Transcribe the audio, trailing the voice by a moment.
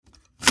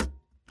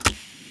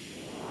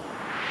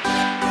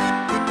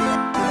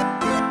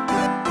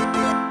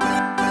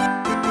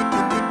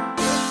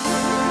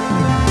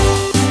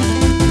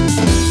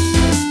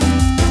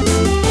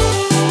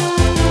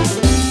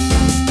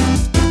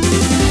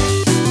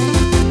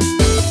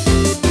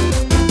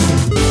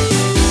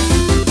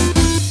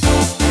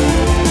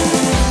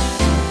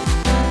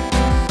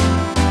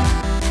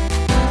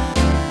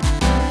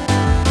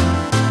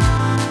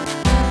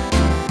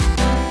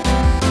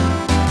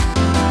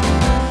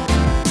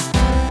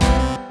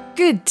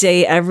Good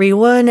day,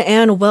 everyone,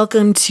 and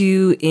welcome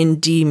to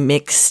Indie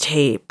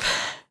Mixtape.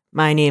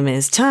 My name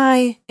is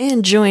Ty,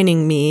 and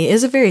joining me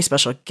is a very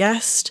special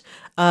guest.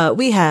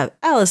 We have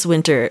Alice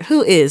Winter,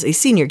 who is a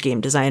senior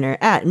game designer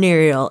at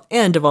Nereal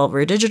and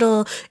Devolver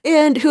Digital,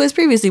 and who has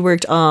previously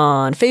worked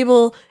on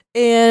Fable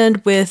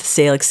and with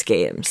Salix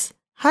Games.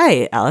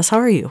 Hi, Alice, how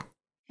are you?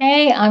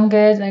 Hey, I'm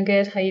good.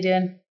 How you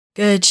doing?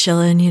 Good,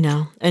 chilling,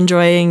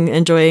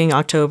 enjoying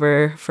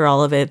October for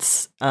all of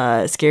its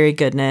scary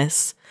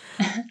goodness.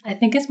 I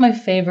think it's my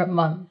favorite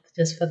month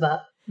just for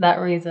that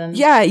reason.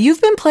 Yeah,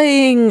 you've been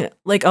playing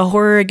like a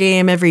horror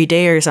game every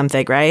day or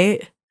something,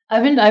 right?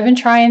 I've been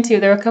trying to.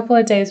 There were a couple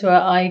of days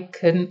where I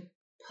couldn't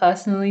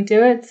personally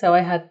do it, so I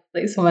had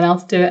like someone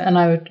else do it and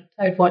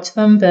I'd watch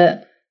them,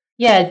 but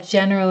yeah,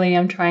 generally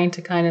I'm trying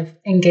to kind of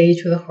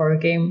engage with a horror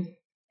game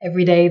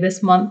every day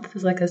this month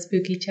is like a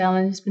spooky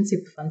challenge. It's been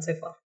super fun so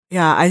far.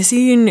 Yeah, I've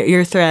seen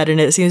your thread and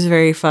it seems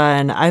very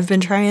fun. I've been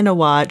trying to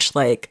watch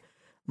like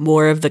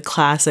more of the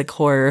classic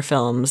horror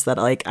films that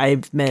like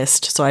I've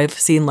missed. So I've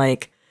seen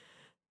like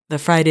the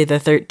Friday the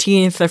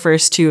 13th, the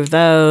first two of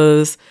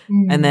those.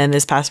 And then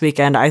this past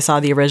weekend, I saw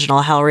the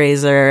original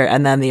Hellraiser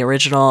and then the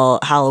original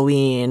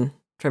Halloween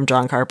from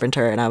John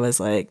Carpenter. And I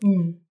was like,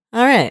 all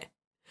right.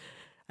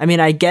 I mean,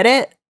 I get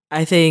it.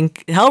 I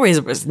think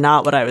Hellraiser was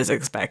not what I was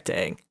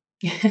expecting.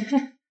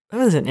 That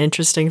was an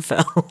interesting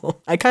film.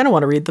 I kind of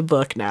want to read the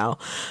book now.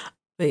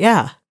 But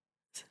yeah,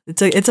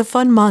 it's a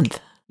fun month.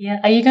 Yeah.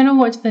 Are you going to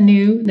watch the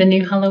new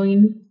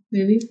Halloween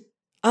movie?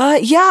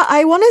 Yeah,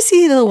 I want to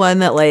see the one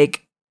that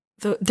like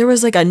there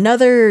was like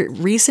another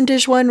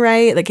recentish one,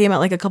 right? That came out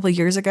like a couple of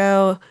years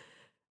ago.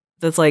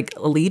 That's like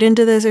a lead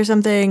into this or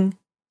something.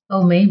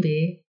 Oh,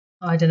 maybe.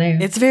 Oh, I don't know.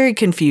 It's very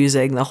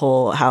confusing, the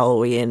whole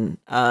Halloween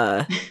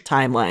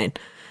timeline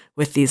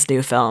with these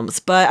new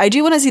films. But I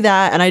do want to see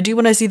that, and I do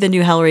want to see the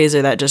new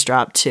Hellraiser that just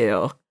dropped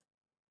too.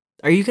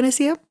 Are you going to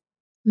see it?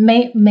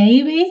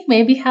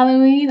 Maybe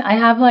Halloween. I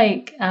have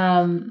like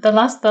the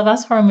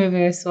last horror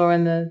movie I saw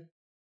in the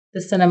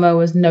cinema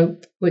was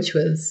Nope, which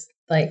was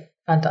like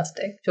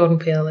fantastic. Jordan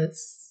Peele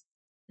is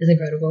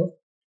incredible.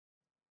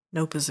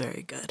 Nope is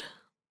very good.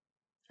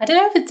 I don't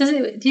know if it does.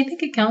 Do you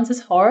think it counts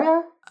as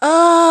horror?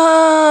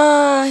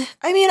 I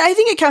mean, I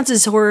think it counts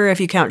as horror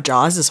if you count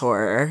Jaws as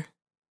horror.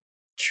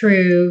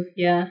 True.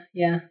 Yeah.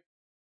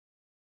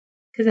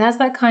 Because it has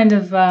that kind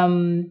of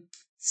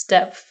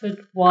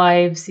Stepford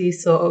Wivesy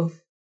sort of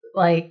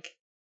like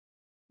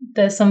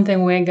there's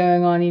something weird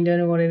going on, you don't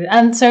know what it is.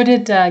 And so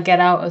did Get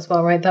Out as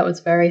well, right? That was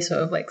very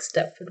sort of like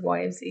Stepford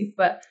Wivesy,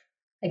 but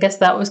I guess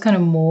that was kind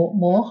of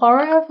more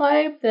horror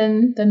vibe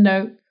than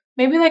Nope.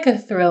 Maybe like a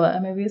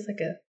thriller. Maybe it's like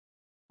a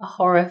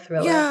horror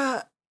thriller.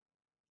 Yeah,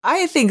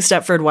 I think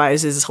Stepford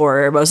Wives is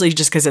horror, mostly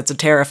just because it's a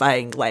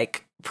terrifying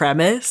like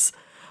premise.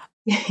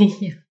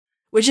 Yeah.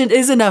 Which it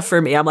is enough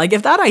for me. I'm like,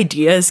 if that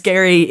idea is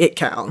scary, it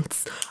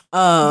counts.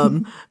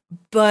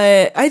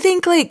 But I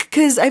think like,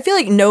 because I feel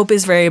like Nope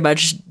is very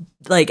much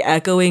like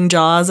echoing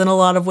Jaws in a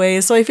lot of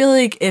ways. So I feel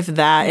like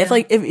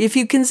if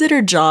you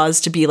consider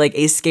Jaws to be like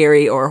a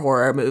scary or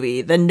horror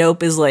movie, then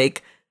Nope is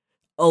like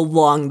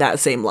along that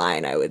same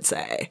line, I would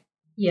say.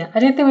 Yeah, I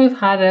don't think we've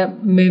had a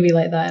movie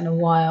like that in a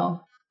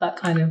while. That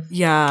kind of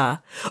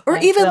or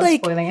even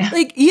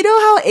like you know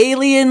how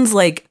Aliens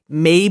like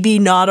maybe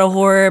not a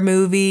horror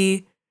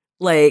movie,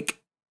 like,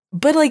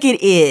 but like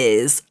it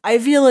is. I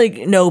feel like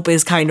Nope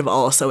is kind of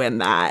also in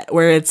that,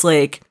 where it's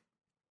like,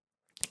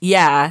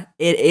 yeah,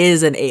 it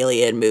is an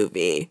alien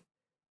movie,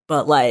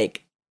 but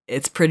like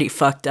it's pretty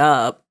fucked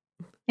up.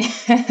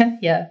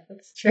 Yeah,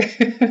 that's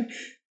true.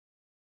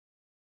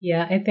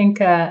 Yeah, I think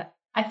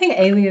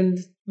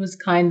Aliens was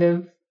kind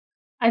of.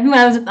 I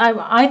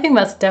think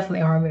that's definitely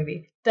a horror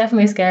movie.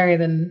 Definitely scarier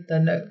than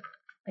Nope.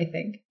 I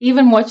think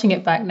even watching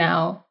it back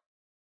now,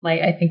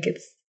 like I think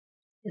it's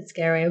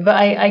scarier.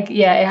 But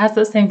it has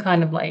the same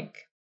kind of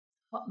like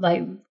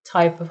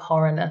type of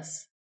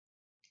horrorness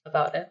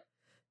about it.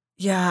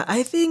 Yeah,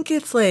 I think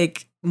it's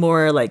like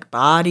more like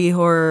body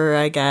horror,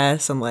 I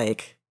guess, and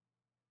like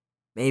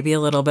maybe a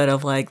little bit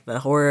of like the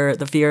horror,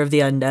 the fear of the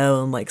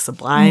unknown, like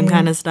Sublime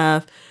kind of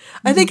stuff.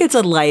 I think it's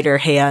a lighter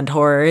hand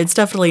horror. It's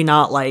definitely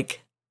not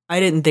like, I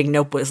didn't think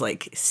Nope was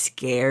like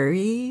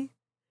scary,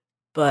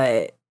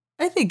 but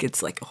I think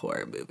it's like a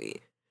horror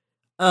movie.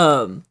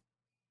 But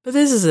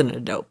this isn't a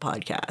Nope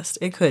podcast.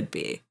 It could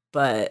be,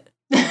 but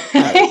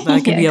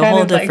that could be a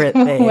whole different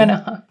thing.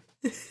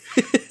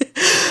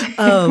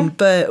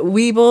 But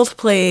we both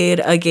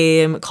played a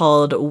game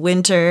called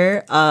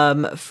Winter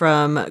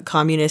from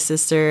Communist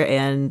Sister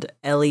and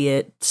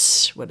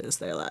Elliot, what is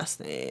their last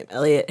name?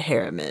 Elliot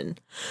Harriman.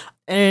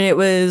 And it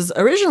was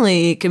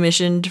originally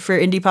commissioned for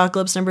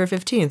Indiepocalypse number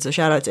 15. So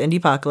shout out to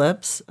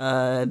Indiepocalypse.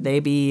 They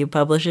be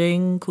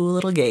publishing cool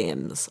little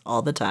games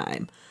all the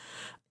time.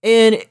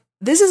 And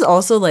this is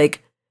also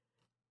like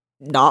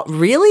not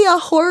really a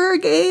horror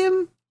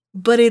game,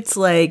 but it's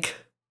like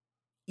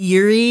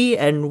eerie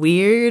and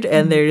weird,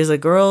 and there's a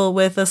girl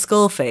with a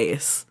skull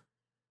face.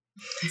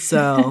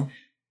 So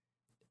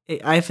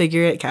I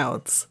figure it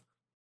counts.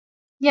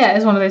 Yeah,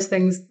 it's one of those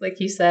things, like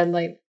you said,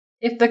 like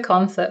if the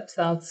concept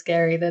sounds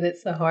scary, that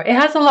it's a horror. It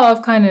has a lot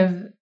of kind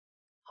of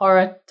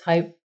horror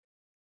type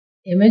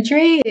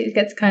imagery. It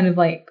gets kind of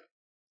like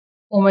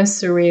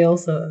almost surreal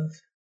sort of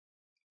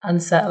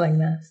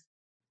unsettlingness.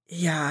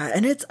 Yeah,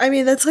 and I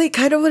mean, that's like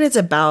kind of what it's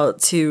about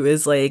too,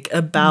 is like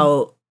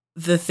about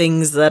the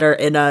things that are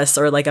in us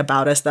or like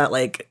about us that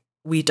like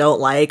we don't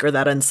like or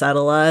that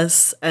unsettle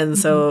us. And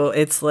so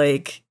it's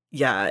like,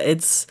 yeah,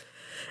 it's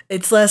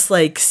less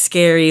like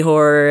scary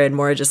horror and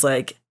more just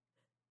like,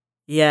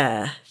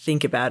 yeah,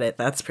 think about it.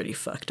 That's pretty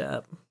fucked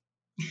up.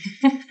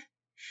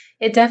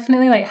 It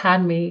definitely like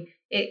had me.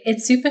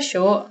 It's super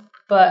short,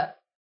 but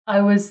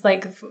I was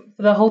like for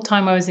the whole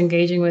time I was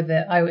engaging with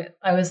it,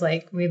 I was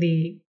like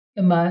really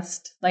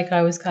immersed. Like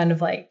I was kind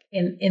of like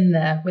in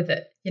there with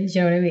it. You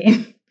know what I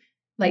mean?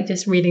 Like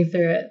just reading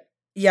through it.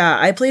 Yeah,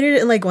 I played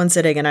it in like one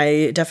sitting and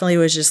I definitely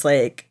was just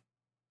like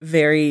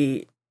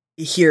very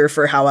here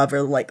for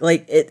however like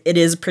it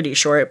is pretty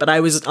short, but I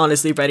was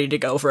honestly ready to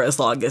go for as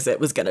long as it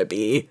was gonna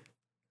be.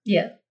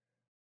 Yeah.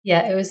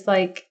 Yeah, it was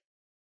like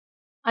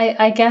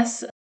I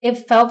guess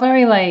it felt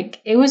very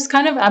like it was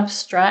kind of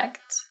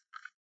abstract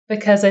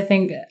because I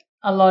think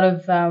a lot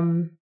of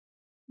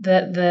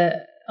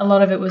the a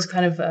lot of it was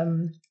kind of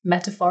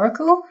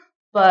metaphorical,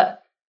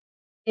 but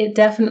it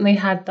definitely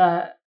had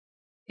that.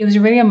 It was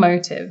really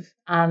emotive,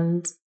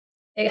 and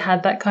it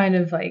had that kind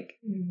of like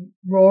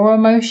raw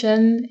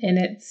emotion in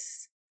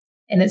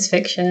its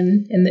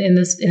fiction, in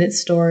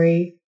its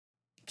story.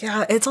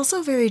 Yeah, it's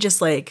also very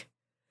just like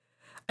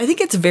I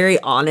think it's very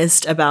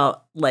honest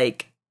about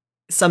like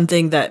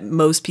something that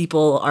most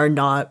people are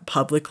not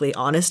publicly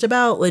honest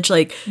about, which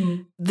like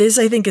this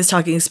I think is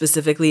talking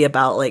specifically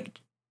about like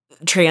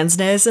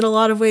transness in a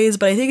lot of ways,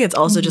 but I think it's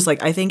also just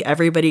like I think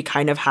everybody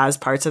kind of has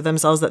parts of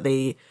themselves that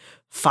they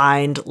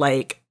find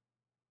like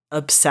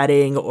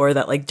upsetting or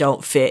that like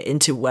don't fit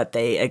into what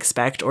they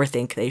expect or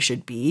think they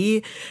should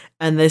be.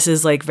 And this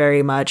is like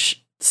very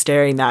much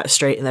staring that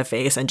straight in the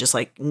face and just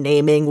like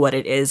naming what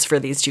it is for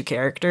these two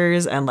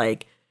characters and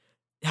like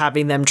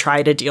having them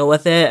try to deal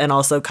with it and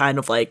also kind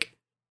of like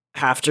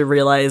have to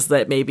realize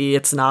that maybe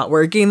it's not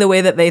working the way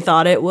that they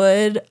thought it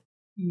would.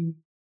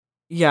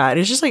 Yeah, and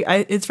it's just like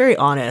it's very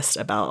honest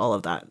about all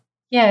of that.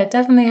 Yeah, it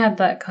definitely had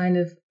that kind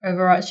of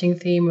overarching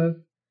theme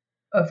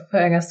of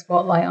putting a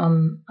spotlight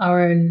on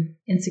our own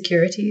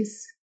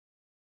insecurities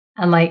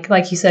and like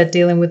you said,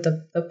 dealing with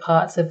the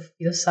parts of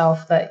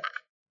yourself that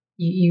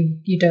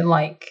you don't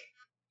like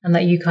and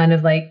that you kind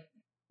of like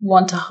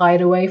want to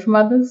hide away from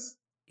others.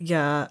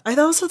 Yeah, I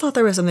also thought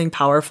there was something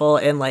powerful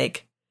in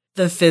like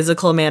the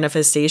physical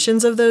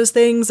manifestations of those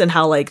things and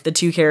how like the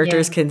two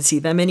characters can see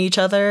them in each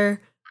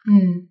other.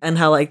 And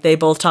how like they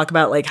both talk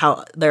about like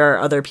how there are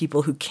other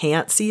people who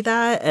can't see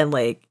that and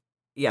like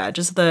yeah,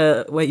 just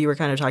the what you were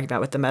kind of talking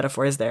about with the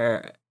metaphors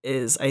there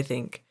is I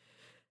think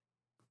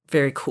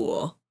very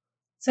cool.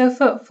 So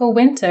for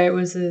Winter it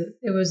was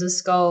a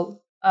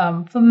skull.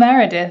 For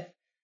Meredith,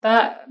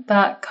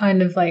 that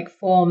kind of like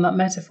form, that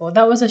metaphor,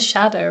 that was a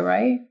shadow,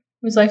 right?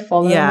 Was I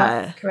following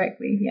that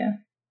correctly? Yeah.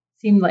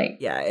 Seemed like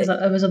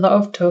there was a lot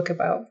of talk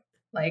about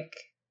like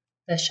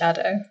the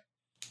shadow.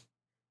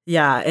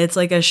 Yeah, it's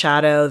like a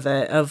shadow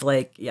that of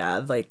like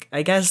like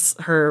I guess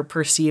her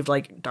perceived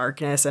like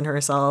darkness in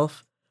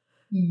herself.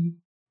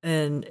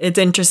 And it's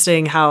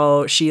interesting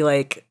how she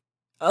like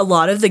a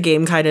lot of the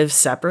game kind of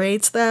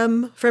separates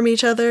them from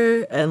each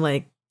other and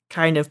like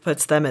kind of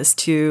puts them as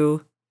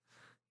two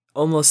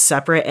almost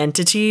separate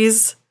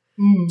entities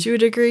to a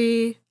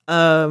degree,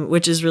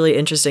 which is really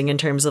interesting in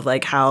terms of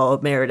like how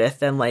Meredith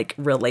then like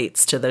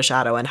relates to the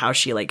shadow and how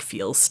she like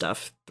feels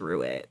stuff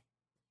through it.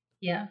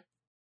 Yeah.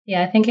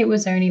 Yeah, I think it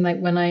was only like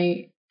when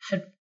I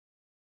had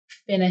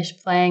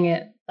finished playing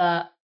it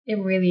that it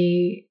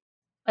really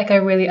like I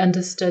really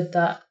understood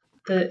that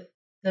that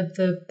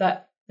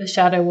the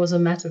shadow was a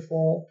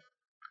metaphor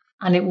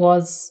and it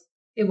was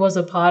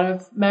a part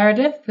of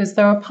Meredith, because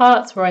there were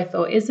parts where I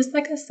thought, is this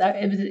like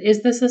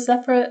is this a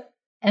separate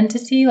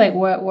entity? Like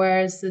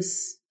where is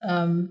this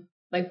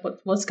like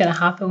what's going to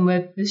happen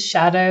with this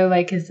shadow?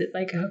 Like is it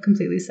like a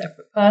completely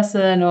separate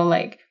person or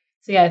like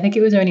so yeah, I think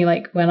it was only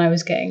like when I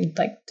was getting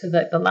like to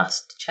the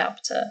last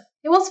chapter.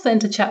 It was split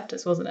into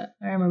chapters, wasn't it?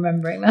 I'm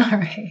remembering that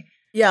right.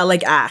 Yeah,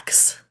 like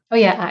acts. Oh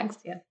yeah, acts,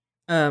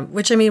 yeah.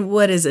 Which I mean,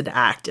 what is an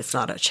act if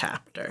not a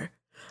chapter?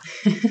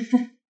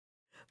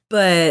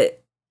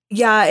 But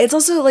yeah, it's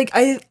also like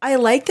I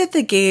like that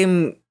the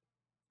game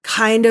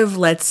kind of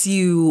lets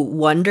you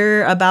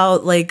wonder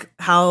about like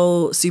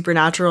how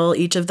supernatural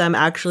each of them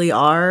actually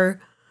are.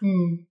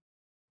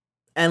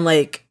 And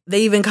like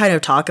they even kind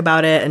of talk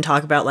about it and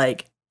talk about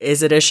like,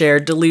 is it a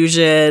shared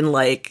delusion?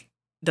 Like,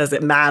 does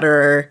it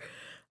matter?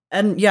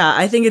 And yeah,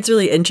 I think it's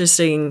really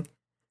interesting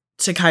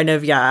to kind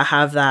of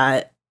have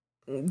that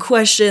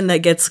question that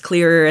gets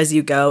clearer as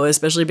you go,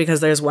 especially because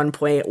there's one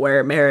point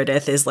where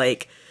Meredith is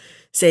like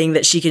saying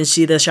that she can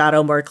see the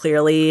shadow more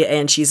clearly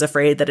and she's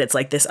afraid that it's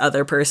like this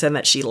other person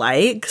that she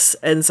likes.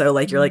 And so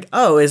like you're like,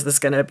 oh, is this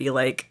gonna be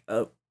like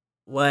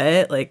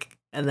what? Like,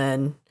 and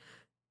then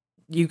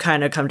you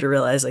kind of come to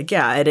realize like,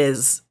 yeah, it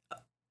is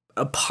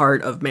a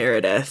part of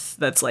Meredith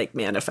that's like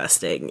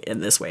manifesting in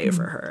this way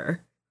for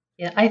her.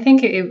 Yeah, I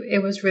think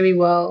it was really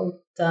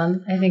well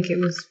done. I think it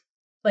was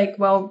like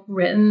well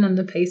written, and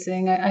the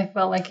pacing. I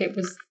felt like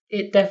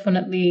it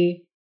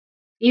definitely,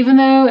 even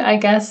though I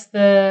guess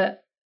the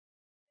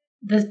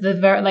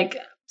very like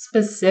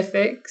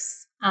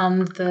specifics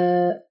and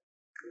the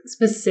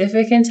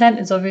specific intent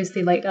is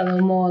obviously like a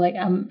little more like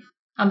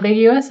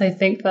ambiguous. I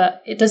think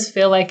that it does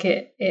feel like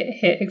it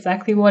hit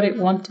exactly what it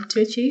wanted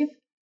to achieve.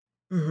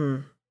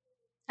 Mm-hmm.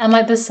 And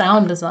like the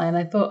sound design,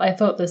 I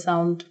thought the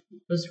sound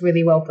was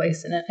really well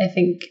placed in it. I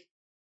think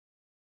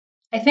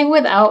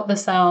without the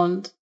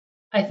sound,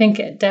 I think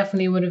it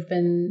definitely would have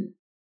been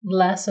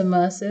less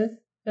immersive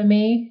for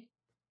me.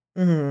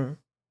 Mm-hmm.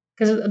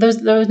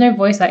 Because there was no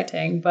voice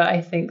acting, but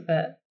I think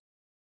that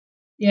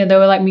there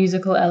were like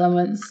musical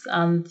elements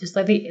and just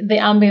like the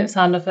ambient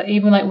sound of it.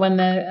 Even like when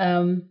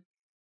they're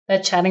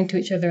chatting to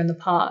each other in the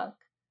park,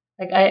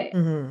 like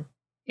Mm-hmm.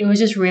 it was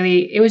just a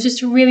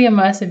really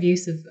immersive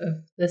use of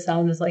the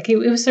sound. It's like it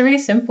was so really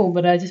simple,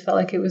 but I just felt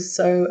like it was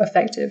so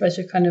effective as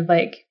you're kind of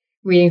like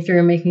reading through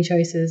and making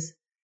choices.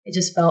 It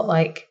just felt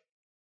like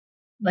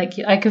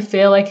I could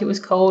feel like it was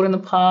cold in the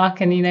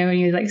park, and when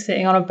you're like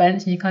sitting on a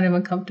bench and you're kind of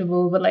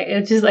uncomfortable, but like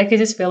it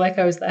just feel like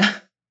I was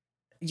there.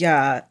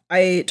 Yeah,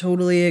 I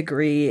totally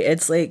agree.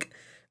 It's like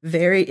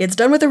it's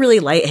done with a really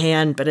light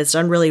hand, but it's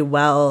done really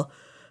well.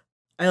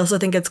 I also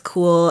think it's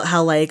cool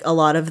how like a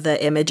lot of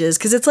the images,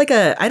 because it's like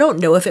I don't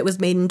know if it was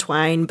made in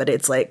Twine, but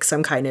it's like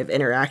some kind of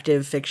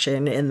interactive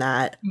fiction in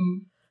that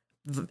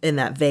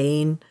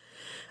vein.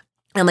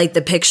 And like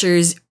the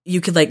pictures,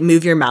 you could like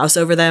move your mouse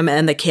over them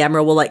and the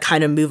camera will like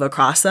kind of move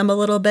across them a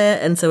little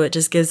bit. And so it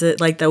just gives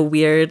it like the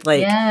weird,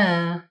 like,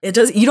 it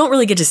does, you don't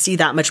really get to see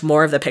that much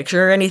more of the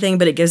picture or anything,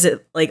 but it gives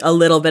it like a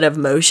little bit of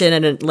motion,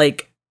 and it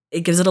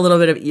gives it a little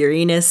bit of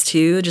eeriness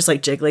too, just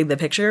like jiggling the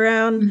picture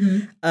around.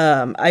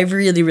 Mm-hmm. I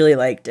really, really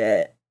liked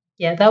it.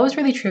 Yeah, that was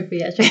really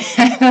trippy actually.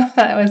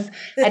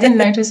 I didn't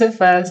notice at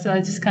first, and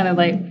I just kind of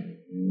like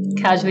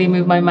casually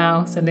moved my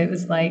mouse, and it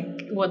was like,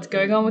 what's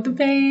going on with the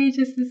page?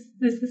 This is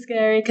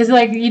scary, because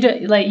like you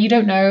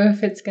don't know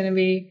if it's going to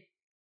be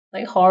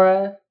like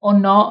horror or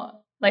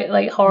not,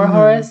 like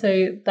horror.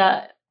 So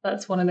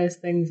that's one of those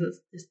things that's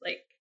just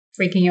like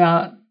freaking you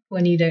out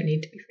when you don't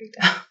need to be freaked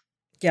out.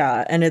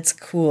 Yeah, and it's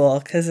cool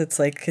because it's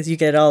like, because you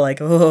get all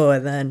like, oh,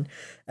 and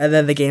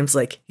then the game's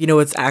like,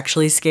 what's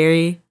actually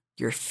scary?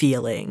 Your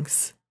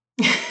feelings.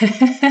 So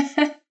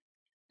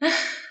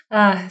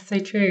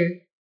true.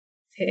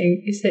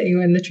 It's hitting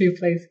you in the true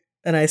place.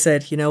 And I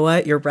said, you know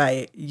what? You're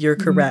right. You're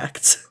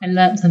correct. I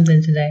learned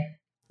something today.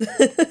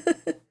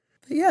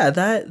 Yeah,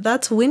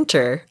 that's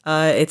Winter.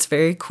 It's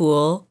very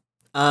cool.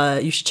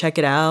 You should check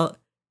it out.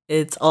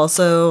 It's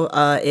also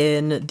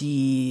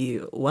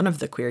in one of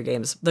the Queer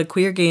Games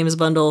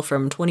bundle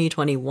from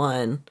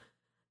 2021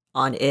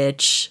 on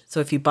itch. So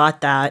if you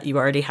bought that, you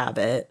already have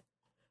it.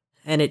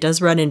 And it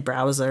does run in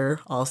browser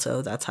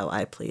also. That's how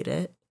I played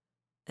it.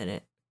 And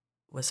it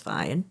was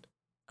fine.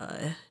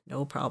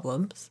 No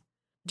problems.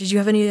 Did you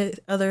have any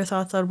other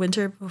thoughts on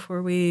Winter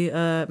before we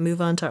move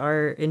on to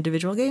our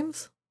individual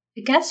games?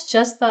 I guess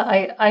just that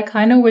I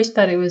kind of wish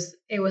that it was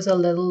a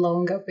little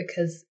longer,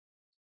 because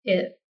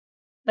I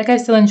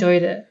still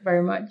enjoyed it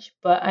very much,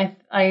 but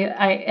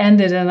I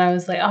ended and I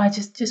was like, oh,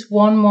 just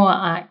one more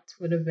act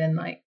would have been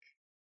like,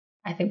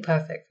 I think,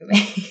 perfect for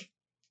me.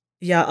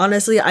 Yeah,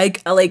 honestly, I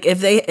like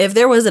if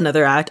there was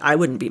another act, I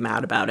wouldn't be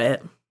mad about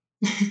it.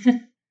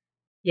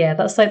 Yeah,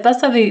 that's like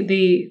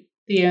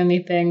the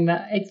only thing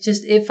that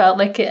it felt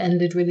like it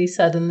ended really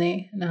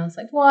suddenly, and I was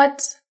like,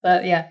 what?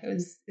 But yeah, it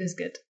was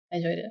good. I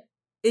enjoyed it.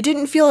 It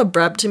didn't feel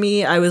abrupt to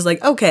me. I was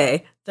like,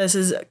 okay, this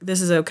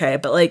is okay.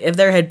 But like, if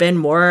there had been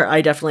more,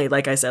 I definitely,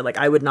 like I said, like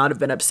I would not have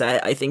been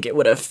upset. I think it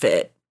would have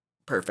fit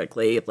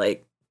perfectly.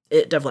 Like,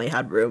 it definitely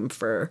had room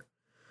for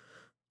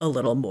a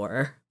little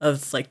more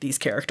of like these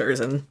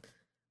characters and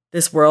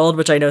this world,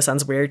 which I know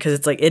sounds weird because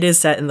it's like it is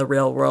set in the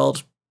real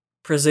world,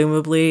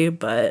 presumably,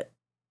 but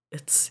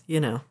it's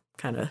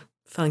kind of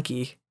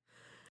funky.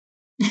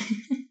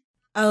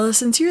 Alice,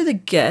 since you're the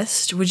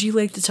guest, would you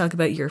like to talk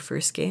about your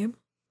first game?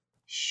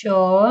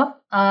 Sure.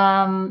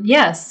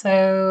 Yeah,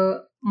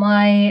 so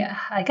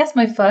I guess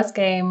my first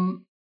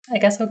game, I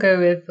guess I'll go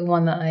with the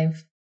one that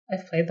I've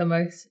played the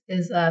most,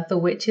 is The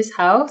Witch's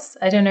House.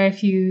 I don't know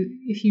if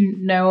you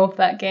know of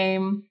that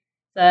game.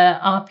 The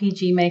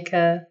RPG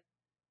Maker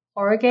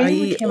horror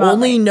game. I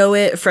only know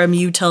it from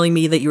you telling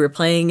me that you were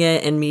playing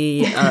it and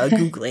me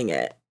Googling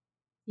it.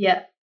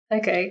 Yeah.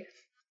 Okay.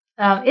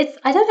 I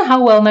don't know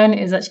how well known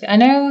it is actually. I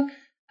know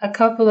a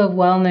couple of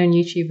well-known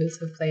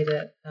YouTubers have played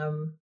it.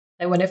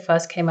 Like when it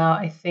first came out,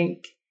 I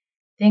think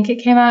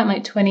it came out in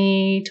like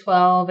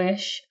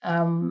 2012-ish.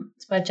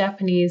 It's by a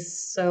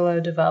Japanese solo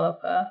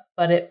developer,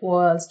 but it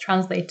was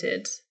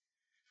translated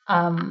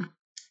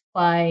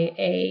by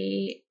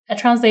a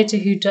translator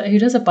who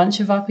does a bunch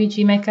of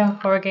RPG Maker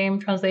horror game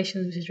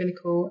translations, which is really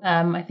cool.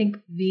 I think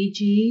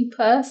VG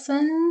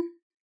Person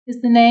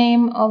is the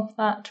name of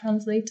that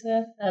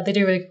translator. They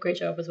do a really great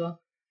job as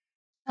well.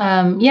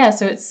 Yeah,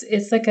 so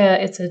it's like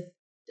a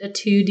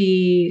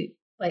 2D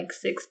like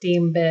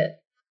 16-bit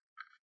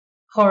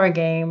horror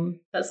game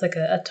that's like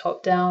a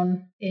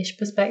top-down-ish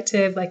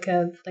perspective, like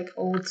a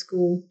old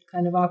school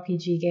kind of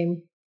RPG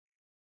game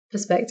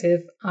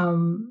perspective.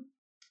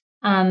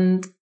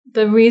 And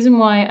the reason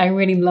why I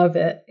really love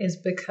it is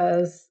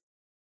because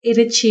it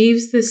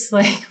achieves this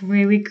like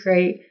really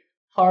great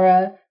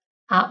horror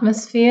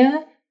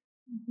atmosphere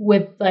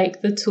with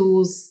like the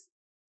tools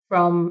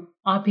from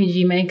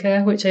RPG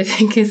Maker, which I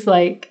think is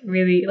like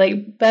really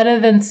like better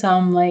than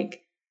some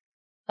like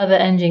other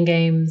engine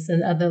games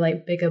and other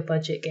like bigger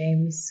budget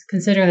games,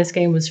 considering this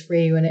game was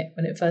free when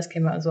it first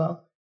came out as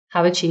well,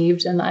 have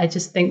achieved. And I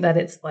just think that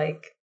it's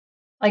like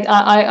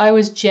I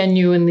was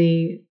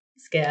genuinely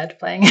scared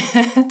playing it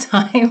at the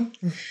time.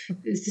 I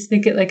just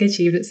think it like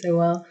achieved it so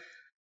well.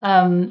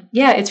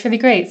 Yeah, it's really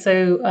great.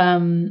 So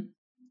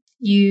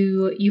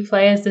you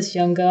play as this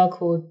young girl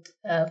called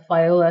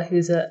Viola,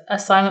 who's a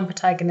silent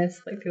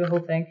protagonist like through the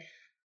whole thing.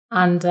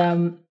 And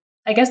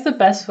I guess the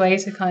best way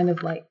to kind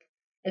of like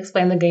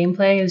explain the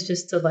gameplay is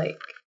just to like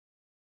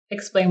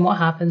explain what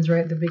happens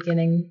right at the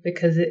beginning,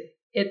 because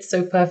it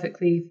so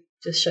perfectly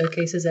just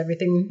showcases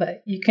everything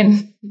that you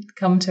can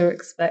come to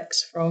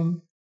expect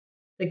from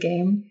the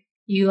game.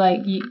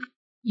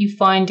 You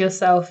find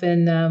yourself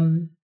in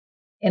an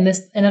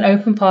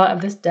open part of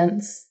this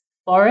dense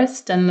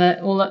forest, and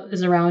all that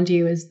is around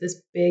you is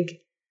this big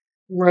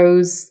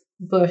rose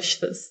bush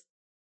that's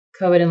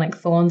covered in like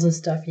thorns and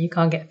stuff, and you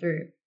can't get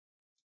through.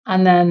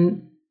 And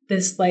then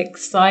this like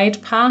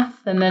side path,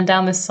 and then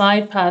down this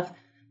side path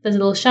there's a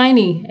little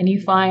shiny, and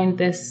you find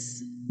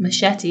this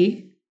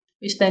machete,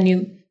 which then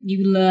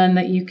you learn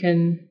that you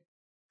can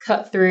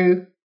cut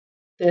through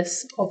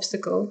this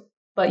obstacle,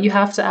 but you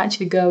have to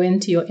actually go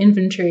into your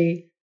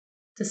inventory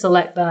to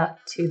select that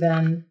to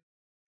then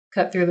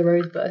cut through the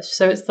rose bush.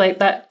 So it's like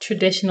that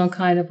traditional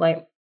kind of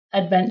like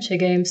adventure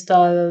game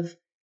style of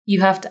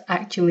you have to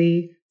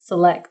actually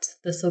select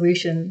the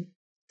solution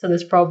to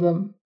this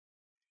problem.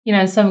 You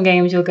know, in some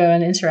games you'll go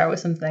and interact with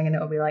something and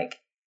it'll be like,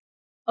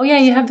 oh yeah,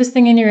 you have this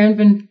thing in your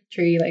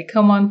inventory, like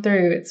come on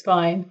through, it's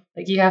fine.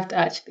 Like you have to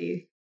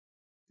actually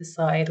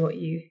decide what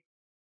you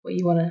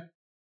want to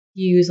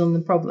use on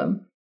the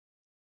problem.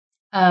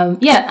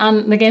 Yeah,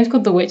 and the game's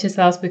called The Witch's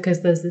House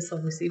because there's this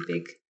obviously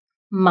big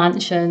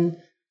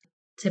mansion,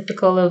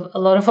 typical of a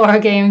lot of horror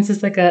games.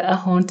 It's like a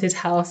haunted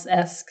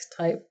house-esque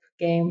type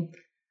game.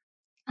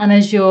 And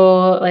as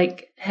you're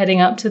like heading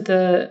up to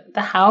the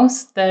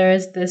house, there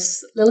is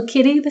this little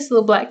kitty, this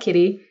little black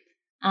kitty,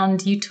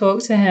 and you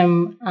talk to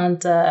him and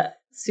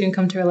soon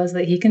come to realize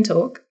that he can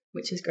talk,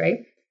 which is great.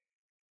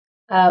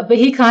 But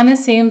he kind of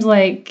seems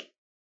like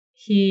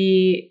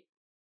he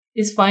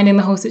is finding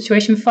the whole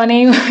situation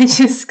funny, which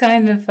is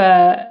kind of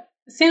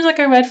seems like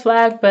a red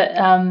flag, but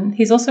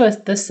he's also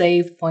the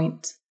save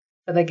point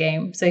for the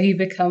game. So he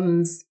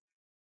becomes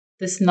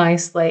this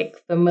nice, like,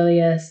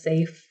 familiar,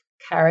 safe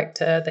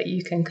character that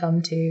you can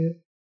come to,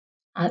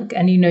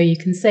 and you know you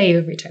can save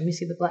every time you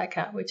see the black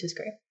cat, which is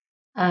great.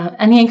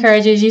 And he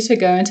encourages you to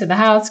go into the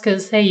house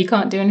because, hey, you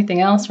can't do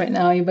anything else right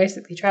now. You're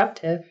basically trapped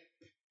here.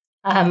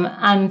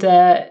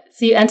 So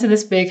you enter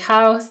this big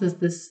house. There's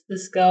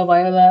this girl,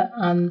 Viola,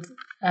 and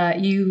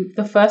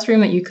the first room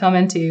that you come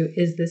into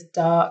is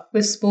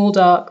this small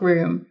dark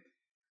room,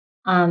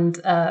 and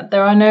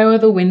there are no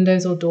other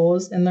windows or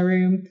doors in the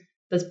room.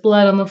 There's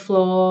blood on the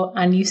floor,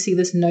 and you see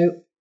this note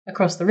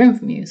across the room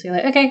from you. So you're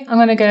like, okay, I'm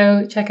gonna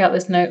go check out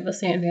this note. That's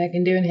the only thing I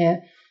can do in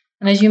here.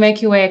 And as you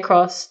make your way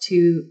across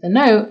to the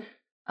note,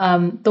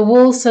 the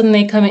walls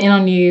suddenly come in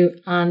on you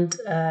and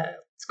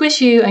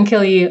squish you and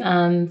kill you,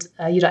 and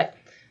you die.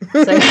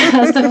 So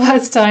that's the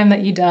first time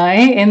that you die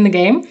in the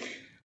game.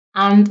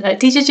 And it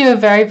teaches you a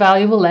very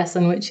valuable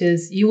lesson, which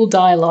is you will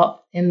die a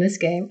lot in this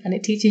game, and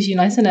it teaches you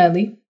nice and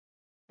early.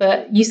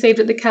 But you saved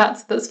at the cat,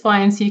 so that's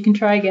fine, so you can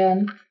try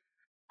again.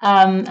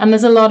 And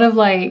there's a lot of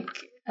like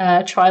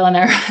trial and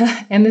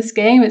error in this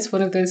game. It's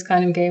one of those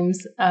kind of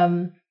games.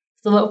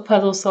 It's a lot of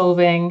puzzle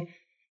solving.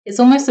 It's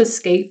almost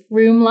escape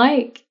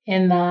room-like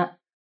in that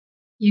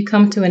you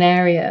come to an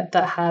area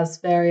that has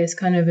various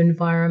kind of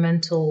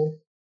environmental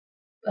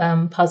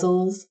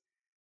puzzles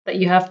that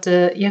you have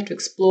to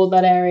explore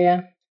that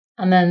area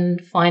and then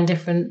find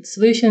different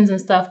solutions and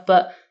stuff.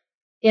 But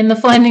in the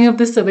finding of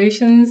the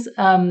solutions,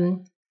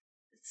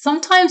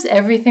 sometimes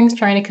everything's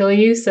trying to kill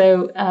you.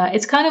 So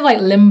it's kind of like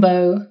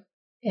Limbo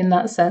in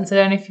that sense. I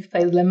don't know if you've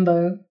played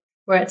Limbo,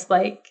 where it's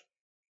like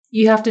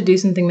you have to do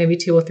something maybe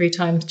 2 or 3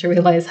 times to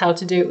realize how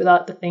to do it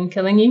without the thing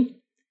killing you.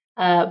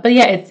 But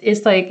yeah,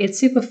 it's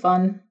super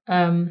fun.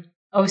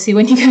 Obviously,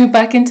 when you go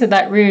back into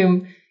that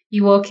room,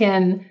 you walk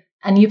in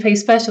and you pay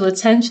special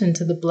attention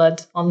to the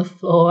blood on the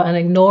floor and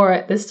ignore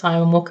it this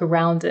time and walk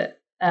around it.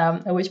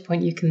 At which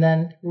point you can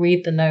then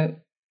read the note,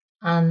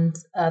 and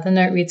the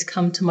note reads,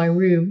 "Come to my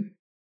room,"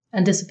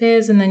 and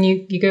disappears. And then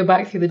you go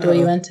back through the door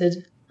you entered.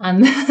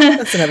 And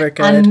that's never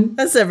good.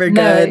 That's never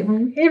good.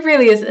 No, it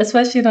really is,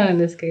 especially not in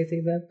this case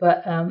either.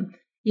 But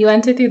you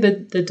enter through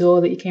the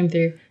door that you came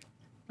through,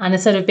 And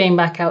instead of being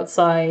back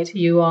outside,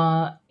 you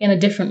are in a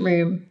different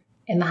room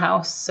in the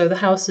house. So the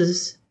house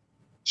has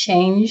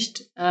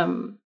changed,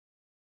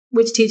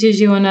 which teaches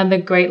you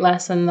another great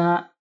lesson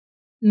that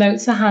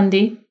notes are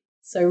handy.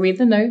 So read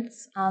the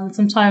notes, and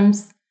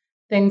sometimes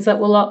things that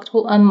were locked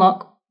will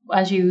unlock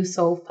as you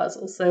solve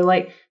puzzles. So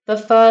like the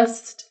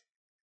first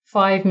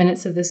 5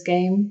 minutes of this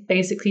game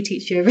basically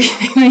teach you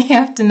everything that you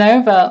have to know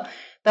about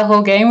the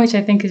whole game, which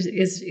I think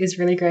is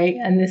really great.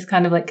 And this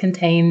kind of like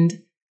contained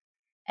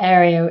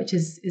area, which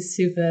is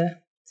super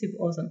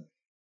awesome.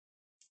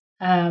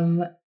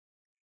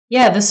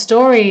 Yeah, the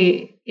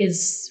story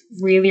is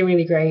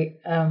really great.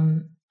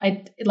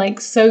 I like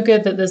so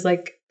good that there's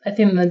like, I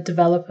think the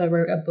developer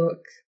wrote a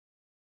book,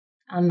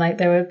 and like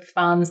there were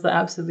fans that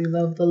absolutely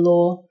love the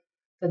lore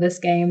for this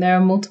game. There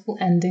are multiple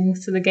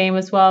endings to the game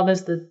as well.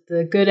 There's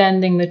the good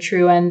ending, the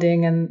true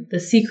ending, and the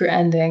secret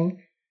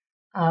ending.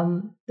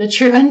 The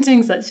true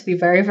ending's actually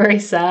very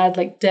sad,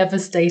 like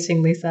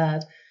devastatingly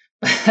sad.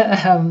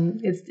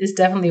 It's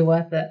definitely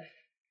worth it.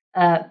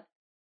 But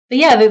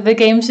yeah, the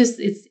game's just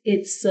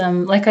it's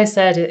like I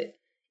said,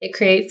 it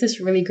creates this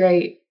really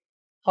great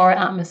horror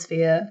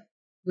atmosphere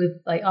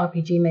with like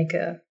RPG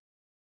Maker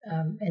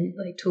and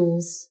like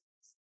tools,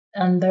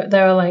 and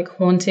there are like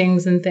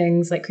hauntings and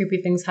things, like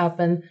creepy things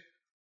happen.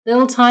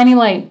 Little tiny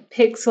like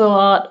pixel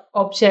art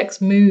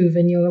objects move,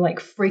 and you're like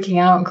freaking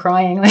out and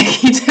crying,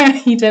 like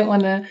you don't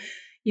want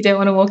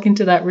to walk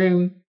into that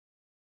room.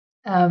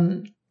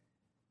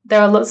 There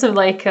are lots of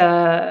like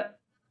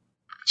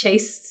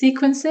chase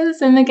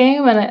sequences in the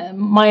game, and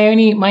my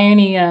only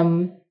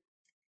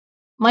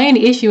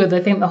issue with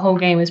I think the whole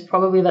game is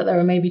probably that there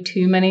are maybe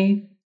too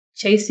many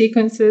chase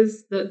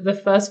sequences.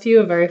 The first few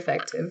are very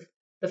effective.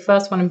 The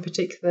first one in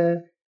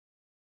particular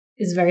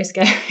is very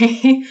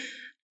scary.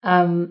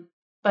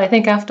 But I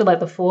think after like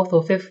the fourth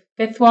or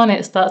fifth one,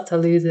 it starts to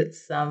lose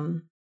its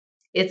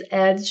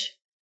edge.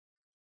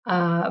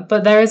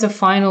 But there is a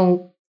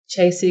final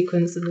chase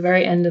sequence at the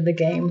very end of the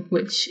game,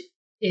 which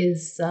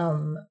is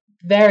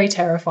very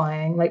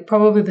terrifying. Like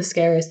probably the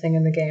scariest thing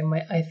in the game,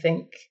 I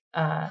think.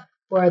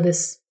 Where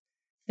this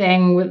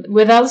thing,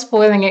 without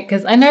spoiling it,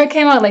 because I know it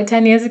came out like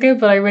 10 years ago,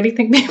 but I really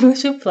think people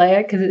should play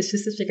it because it's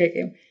just such a great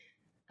game.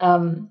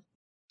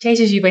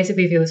 Chases you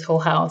basically through this whole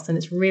house, and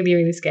it's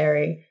really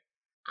scary.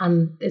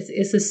 And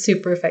it's a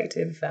super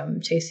effective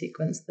chase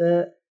sequence.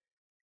 The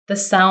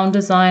sound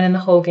design in the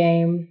whole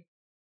game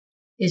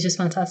is just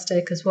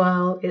fantastic as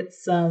well.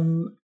 It's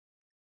the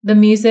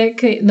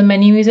music, the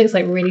menu music is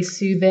like really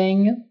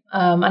soothing,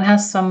 and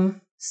has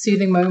some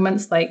soothing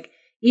moments. Like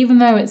even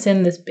though it's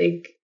in this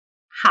big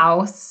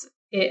house,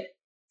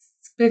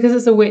 because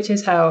it's a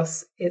witch's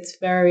house, it's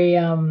very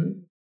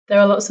there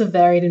are lots of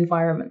varied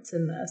environments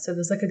in there. So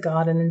there's like a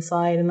garden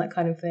inside and that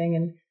kind of thing,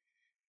 and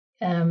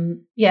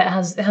yeah,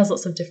 it has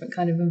lots of different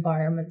kind of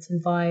environments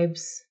and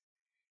vibes.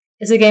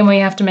 It's a game where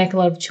you have to make a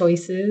lot of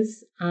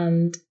choices,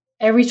 and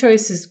every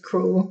choice is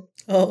cruel.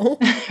 Oh,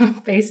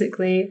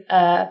 basically,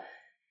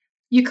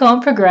 you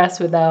can't progress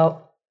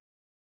without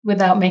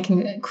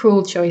making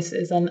cruel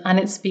choices, and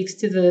it speaks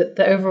to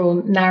the overall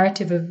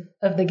narrative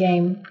of the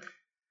game.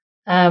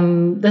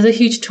 There's a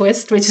huge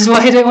twist, which is why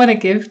I don't want to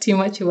give too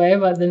much away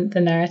about the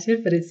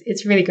narrative, but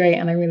it's really great,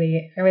 and I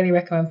really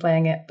recommend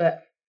playing it.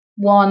 But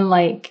one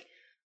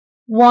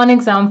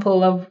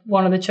example of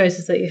one of the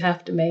choices that you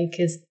have to make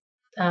is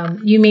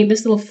you meet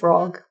this little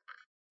frog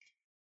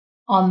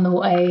on the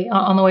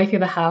way through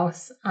the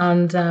house,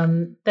 and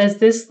there's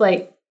this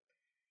like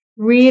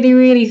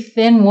really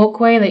thin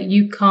walkway that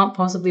you can't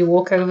possibly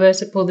walk over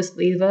to pull this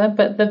lever,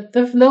 but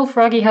the little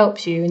froggy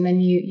helps you, and then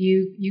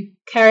you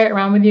carry it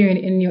around with you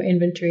in your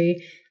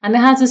inventory, and it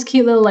has this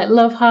cute little like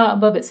love heart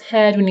above its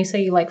head when you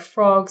say you like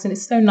frogs, and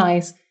it's so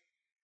nice,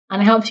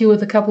 and it helps you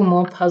with a couple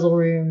more puzzle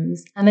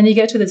rooms, and then you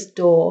get to this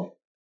door.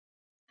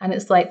 And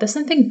it's like, there's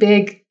something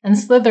big and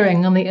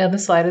slithering on the other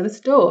side of this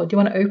door. Do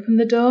you want to open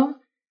the door?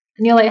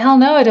 And you're like, hell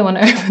no, I don't want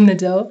to open the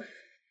door.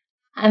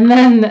 And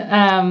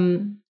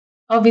then,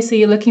 obviously,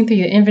 you're looking through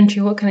your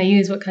inventory. What can I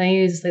use? What can I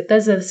use? Like,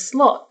 there's a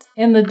slot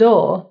in the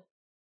door.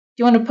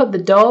 Do you want to put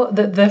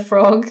the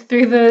frog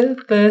through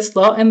the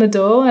slot in the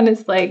door? And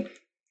it's like,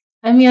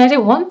 I mean, I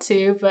didn't want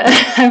to, but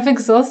I've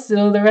exhausted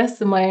all the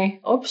rest of my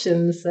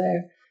options.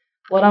 So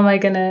what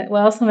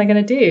else am I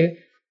gonna do?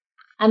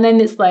 And then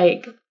it's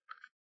like,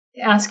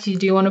 it asks you,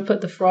 do you want to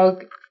put the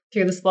frog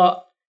through the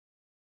slot?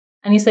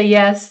 And you say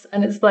yes,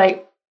 and it's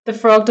like, the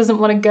frog doesn't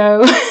want to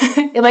go.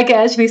 It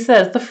actually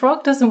says, the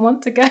frog doesn't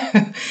want to go.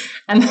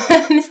 And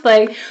then it's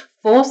like,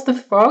 force the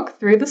frog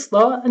through the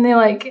slot, and they're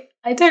like,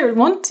 I don't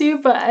want to,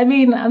 but I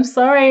mean, I'm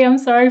sorry,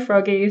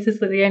 froggy. This is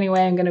the only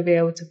way I'm going to be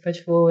able to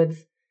push forwards.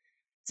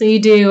 So you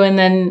do, and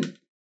then,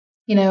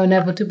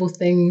 inevitable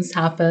things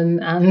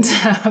happen, and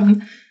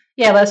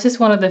yeah, that's just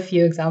one of the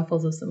few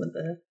examples of some of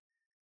the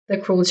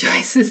cruel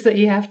choices that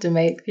you have to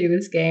make through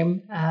this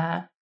game.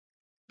 But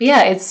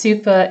yeah, it's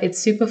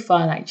super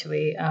fun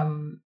actually.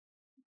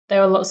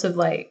 There are lots of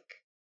like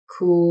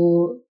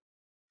cool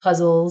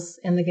puzzles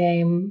in the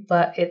game,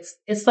 but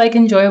it's like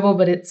enjoyable,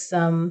 but it's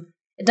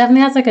it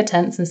definitely has like a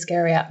tense and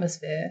scary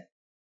atmosphere.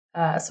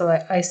 So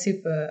I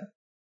super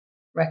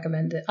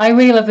recommend it. I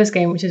really love this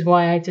game, which is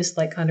why I just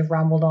like kind of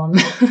rambled on.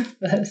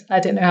 But I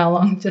didn't know how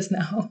long just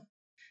now.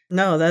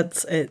 No,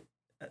 that's it.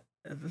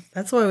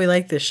 That's why we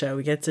like this show.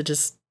 We get to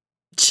just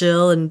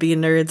chill and be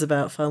nerds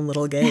about fun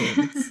little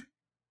games.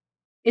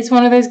 It's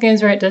one of those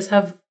games where it does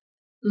have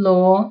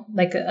lore,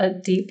 like a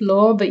deep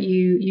lore, but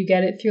you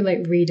get it through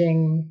like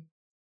reading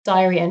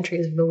diary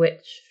entries of the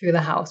witch through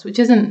the house, which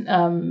isn't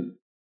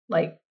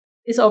like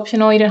it's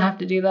optional. You don't have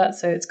to do that.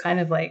 So it's kind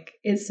of like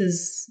it's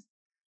as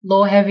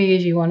lore heavy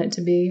as you want it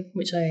to be,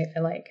 which I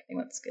like. I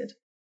think that's good.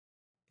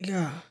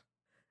 Yeah.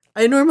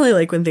 I normally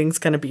like when things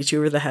kind of beat you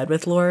over the head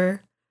with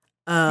lore.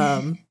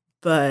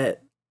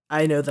 But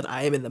I know that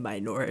I am in the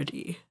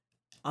minority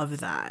of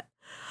that.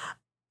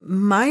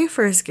 My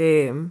first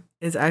game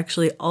is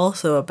actually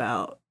also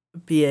about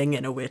being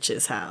in a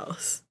witch's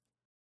house.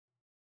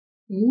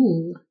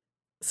 Ooh.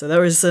 So there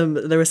was some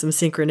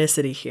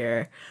synchronicity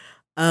here.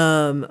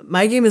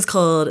 My game is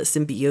called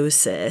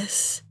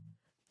Symbiosis.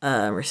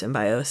 Or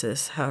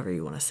Symbiosis, however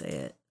you want to say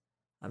it.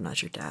 I'm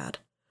not your dad.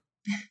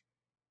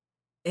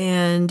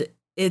 And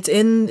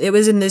it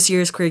was in this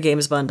year's Queer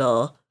Games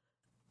bundle.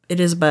 It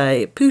is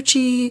by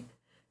Poochie,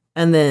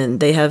 and then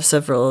they have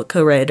several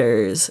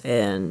co-writers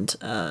and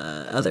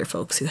other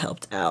folks who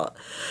helped out.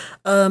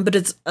 But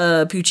it's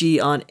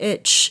Poochie on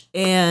itch,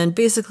 and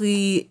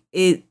basically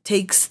it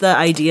takes the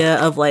idea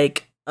of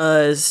like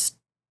a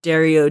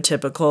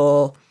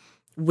stereotypical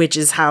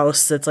witch's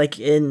house that's like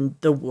in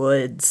the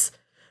woods,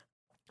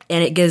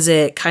 and it gives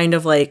it kind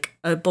of like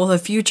both a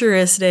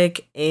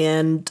futuristic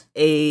and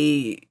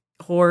a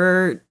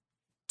horror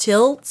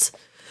tilt.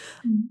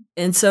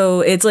 And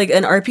so it's like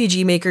an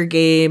RPG Maker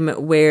game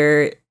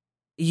where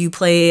you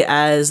play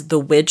as the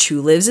witch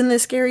who lives in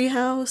this scary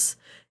house,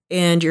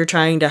 and you're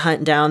trying to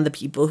hunt down the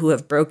people who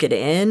have broken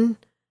in.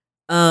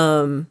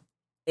 And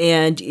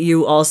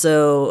you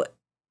also,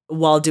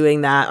 while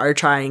doing that, are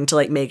trying to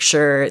like make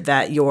sure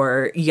that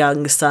your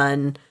young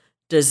son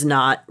does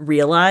not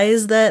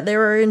realize that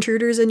there are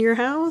intruders in your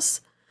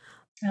house.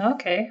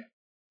 Okay.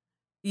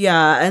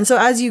 Yeah, and so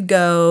as you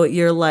go,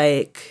 you're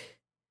like,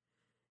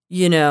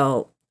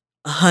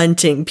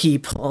 hunting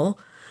people.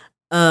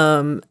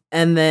 And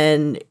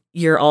then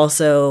you're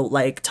also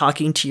like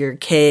talking to your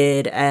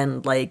kid,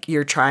 and like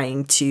you're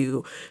trying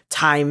to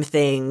time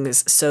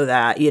things so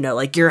that,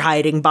 like you're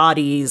hiding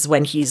bodies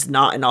when he's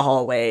not in a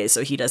hallway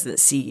so he doesn't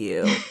see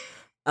you.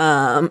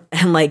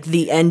 And like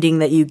the ending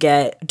that you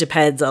get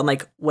depends on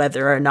like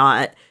whether or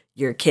not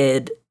your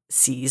kid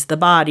sees the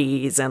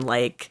bodies and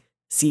like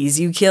sees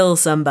you kill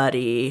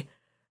somebody.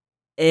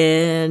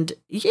 And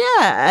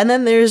yeah, and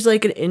then there's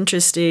like an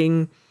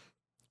interesting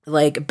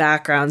like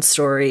background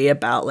story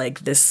about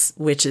like this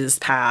witch's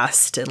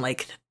past and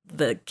like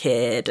the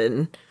kid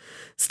and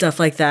stuff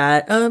like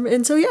that.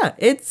 And so yeah,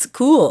 it's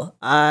cool.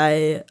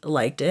 I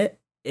liked it.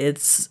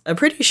 It's a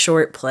pretty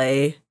short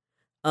play.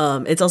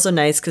 It's also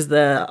nice because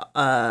the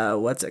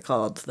what's it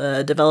called?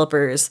 The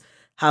developers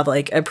have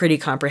like a pretty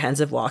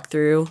comprehensive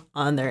walkthrough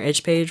on their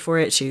itch page for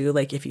it too,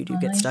 like if you do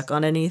get stuck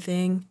on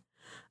anything.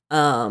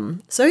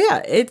 So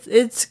yeah,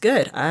 it's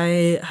good.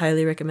 I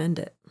highly recommend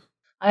it.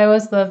 I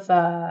always love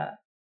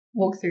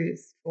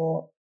walkthroughs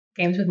for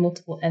games with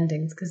multiple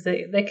endings because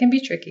they can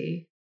be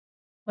tricky.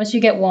 Once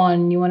you get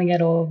one, you want to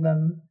get all of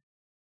them.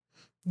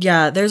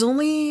 Yeah, there's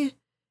only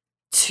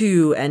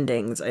 2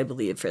 endings, I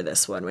believe, for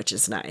this one, which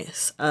is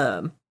nice.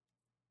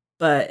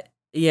 But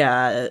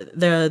yeah,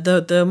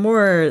 the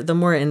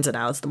more ins and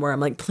outs, the more I'm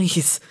like,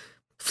 please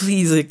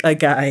a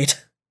guide.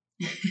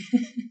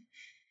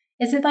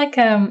 Is it like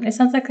it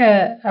sounds like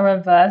a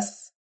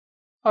reverse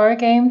horror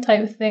game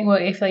type of thing,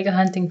 where if like you're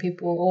hunting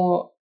people,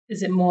 or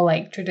is it more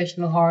like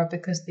traditional horror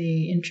because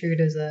the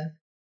intruders are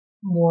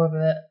more of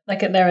a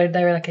like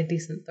they're like a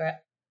decent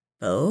threat?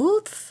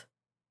 Both?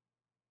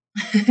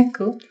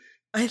 Cool.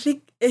 I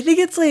think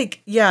it's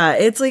like, yeah,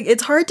 it's like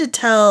it's hard to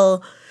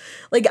tell.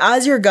 Like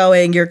as you're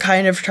going, you're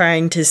kind of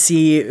trying to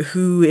see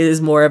who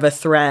is more of a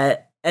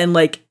threat, and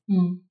like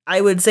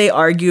I would say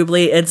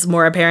arguably it's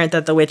more apparent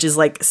that the witch is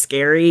like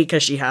scary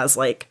because she has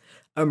like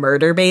a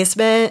murder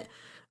basement,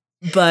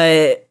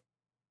 but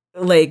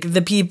like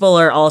the people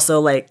are also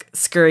like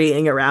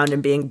scurrying around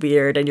and being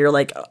weird, and you're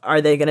like,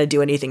 are they gonna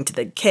do anything to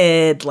the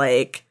kid?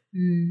 Like,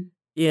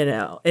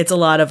 it's a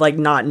lot of like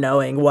not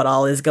knowing what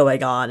all is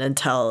going on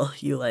until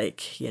you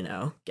like,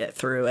 get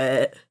through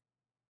it.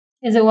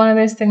 Is it one of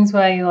those things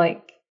where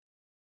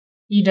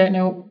you don't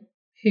know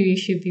who you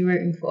should be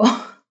rooting for?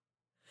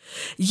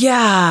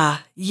 Yeah,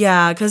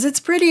 because it's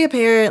pretty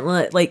apparent.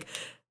 Like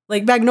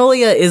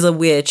Magnolia is a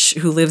witch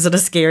who lives in a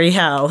scary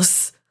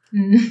house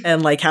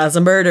and like has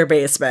a murder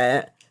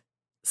basement.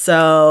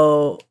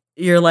 So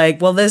you're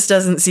like, well, this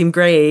doesn't seem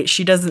great.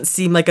 She doesn't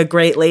seem like a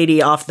great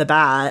lady off the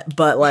bat,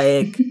 but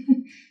like,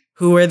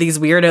 who are these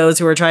weirdos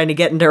who are trying to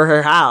get into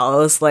her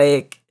house?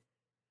 Like,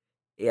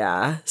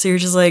 yeah. So you're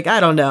just like, I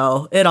don't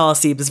know. It all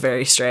seems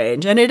very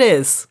strange, and it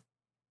is.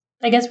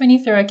 I guess when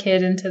you throw a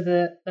kid into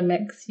the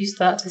mix, you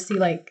start to see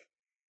like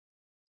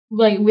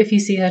if you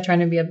see her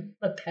trying to be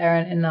a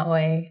parent in that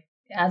way,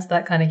 It adds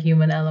that kind of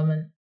human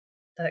element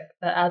that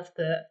adds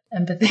the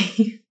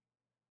empathy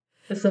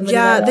for somebody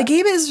Yeah, like that.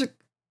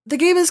 the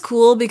game is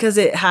cool because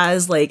it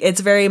has like it's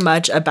very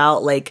much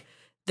about like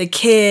the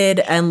kid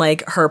and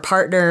like her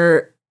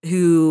partner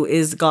who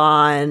is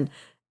gone,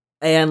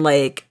 and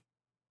like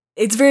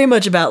it's very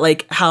much about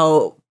like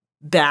how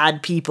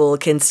bad people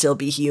can still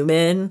be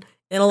human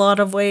in a lot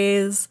of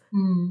ways.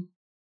 Mm.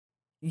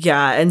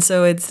 Yeah, and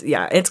so it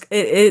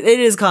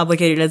is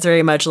complicated. It's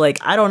very much like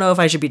I don't know if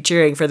I should be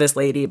cheering for this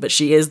lady, but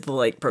she is the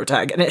like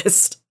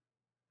protagonist.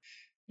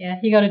 Yeah,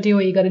 you got to do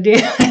what you got to do,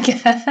 I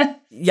guess.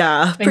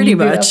 Yeah, When pretty you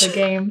boot up much. a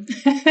game.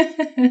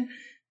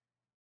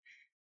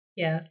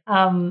 Yeah.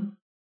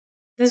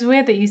 It's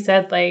weird that you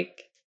said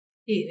like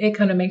it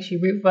kind of makes you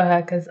root for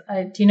her because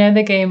do you know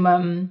the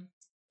game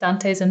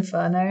Dante's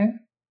Inferno?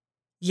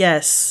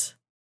 Yes.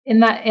 In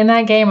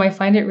that game, I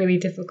find it really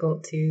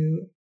difficult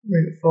to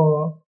root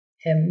for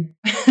him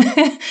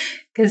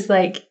because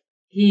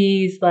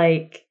he's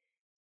like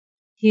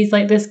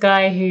this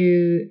guy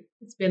who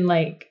has been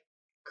like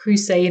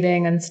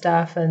crusading and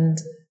stuff, and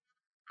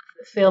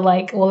feel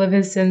like all of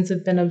his sins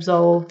have been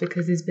absolved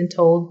because he's been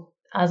told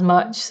as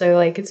much. So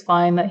like it's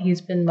fine that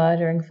he's been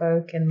murdering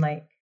folk and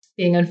like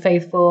being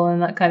unfaithful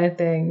and that kind of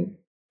thing.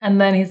 And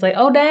then he's like,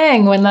 "Oh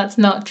dang!" when that's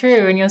not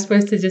true, and you're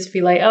supposed to just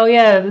be like, "Oh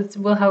yeah,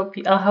 we'll help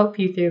you. I'll help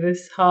you through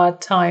this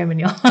hard time in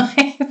your life."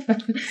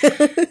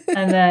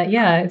 And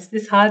yeah,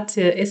 it's hard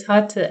to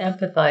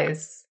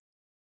empathize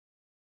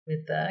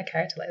with a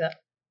character like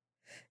that.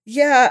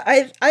 Yeah,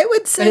 I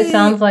would But it say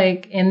sounds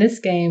like in this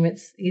game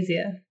it's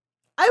easier.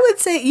 I would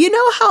say, you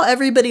know how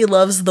everybody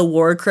loves the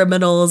war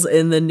criminals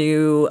in the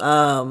new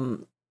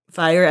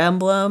Fire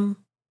Emblem?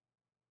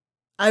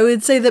 I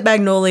would say that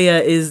Magnolia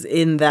is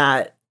in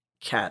that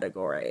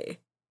category.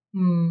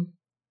 Hmm.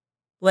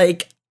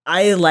 Like,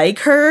 I like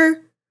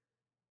her.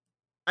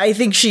 I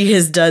think she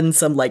has done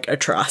some like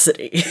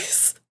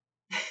atrocities.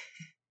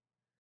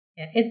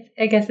 Yeah,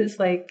 I guess it's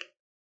like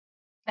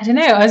I don't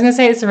know. I was gonna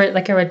say it's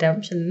like a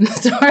redemption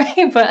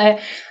story, but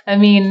I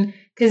mean,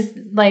 because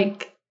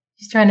like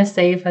she's trying to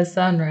save her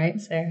son, right?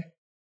 So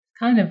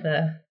kind of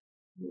a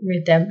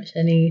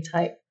redemption-y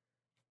type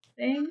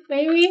thing,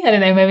 maybe. I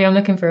don't know. Maybe I'm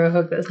looking for a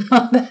hook that's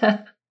not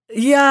there.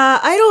 Yeah,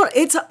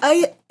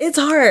 it's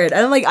hard.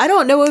 I'm like I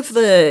don't know if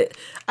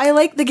I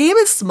like the game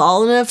is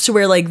small enough to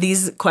where like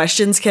these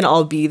questions can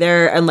all be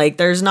there and like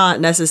there's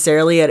not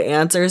necessarily an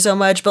answer so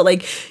much, but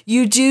like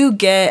you do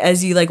get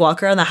as you like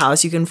walk around the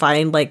house, you can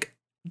find like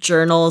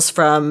journals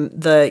from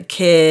the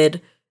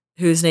kid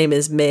whose name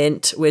is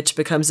Mint, which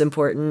becomes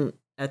important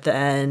at the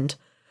end.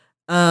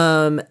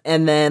 And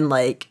then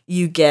like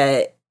you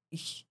get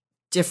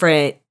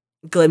different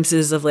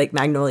glimpses of like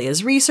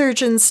Magnolia's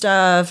research and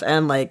stuff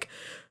and like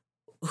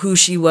who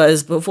she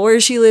was before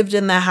she lived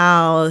in the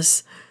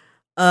house.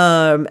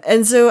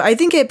 And so I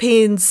think it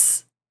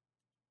paints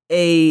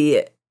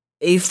a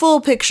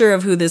full picture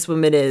of who this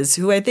woman is,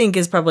 who I think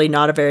is probably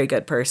not a very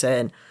good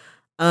person,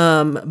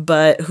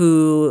 but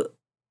who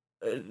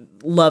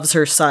loves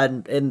her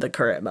son in the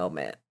current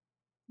moment.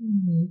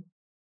 Mm-hmm.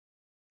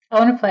 I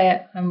want to play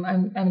it.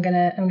 I'm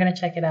gonna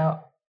check it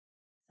out.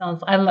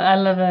 I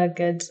love a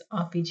good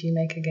RPG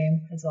Maker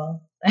game as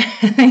well.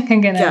 I think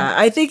I'm gonna. Yeah,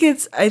 I think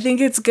it's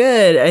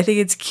good. I think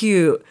it's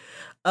cute.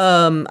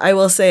 I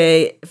will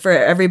say for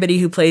everybody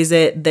who plays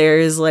it,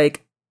 there's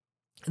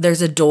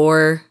a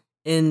door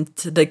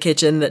into the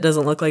kitchen that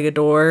doesn't look like a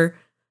door,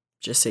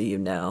 just so you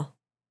know.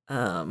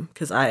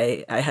 Because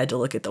I had to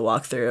look at the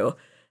walkthrough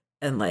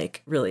and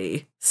like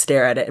really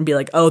stare at it and be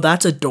like, oh,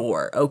 that's a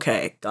door.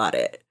 Okay, got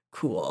it.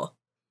 Cool.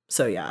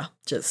 So yeah,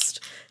 just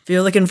if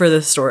you're looking for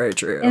the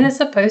storage room. And it's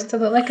supposed to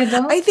look like a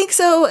door? I think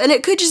so, and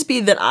it could just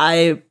be that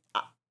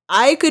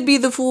I could be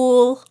the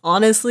fool,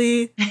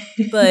 honestly.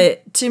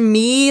 But to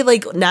me,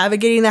 like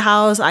navigating the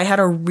house, I had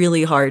a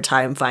really hard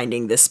time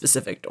finding this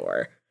specific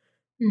door.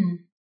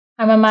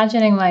 I'm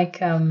imagining like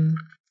when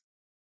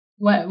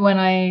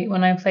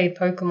I played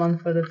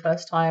Pokemon for the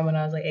first time when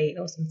I was like 8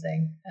 or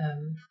something,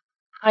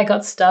 I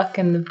got stuck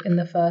in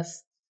the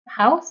first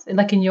house,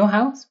 like in your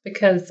house,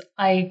 because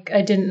I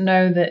didn't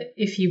know that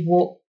if you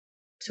walk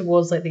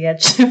towards like the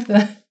edge of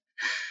the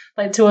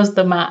like towards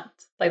the mat,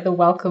 like the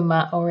welcome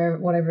mat or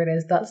whatever it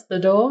is, that's the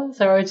door.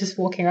 So I was just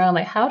walking around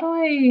like, how do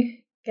I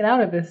get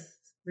out of this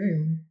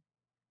room?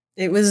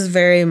 It was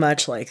very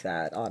much like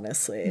that,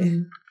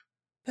 honestly.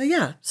 But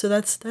yeah, so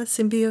that's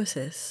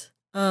Symbiosis.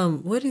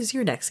 What is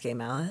your next game,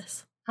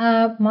 Alice?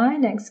 My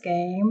next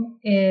game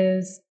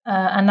is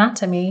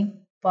Anatomy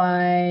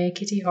by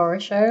Kitty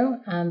Horrorshow,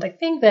 and I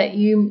think that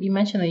you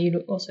mentioned that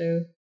you'd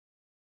also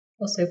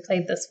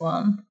played this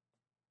one.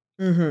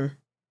 Mm-hmm.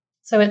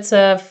 So it's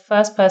a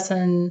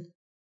first-person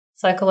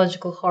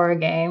psychological horror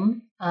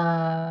game.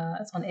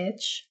 It's on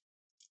itch,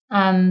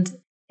 and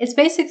it's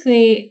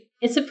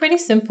a pretty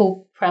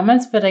simple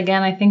premise, but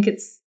again, I think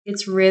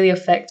it's really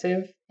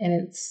effective in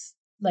its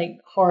like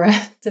horror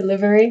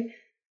delivery.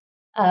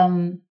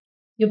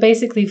 You're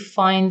basically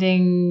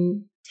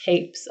finding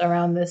tapes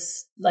around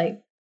this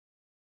like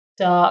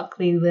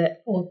darkly lit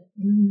or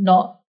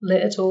not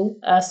lit at all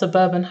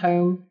suburban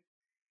home.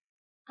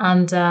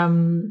 And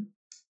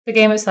the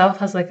game itself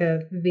has like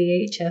a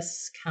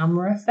VHS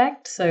camera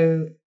effect,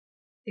 so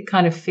it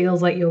kind of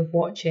feels like you're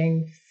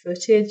watching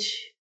footage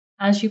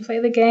as you play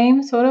the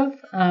game, sort of.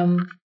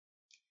 And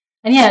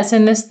yeah, it's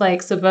in this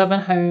like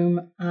suburban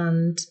home,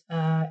 and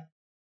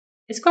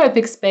it's quite a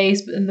big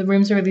space, and the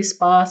rooms are really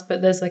sparse.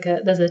 But there's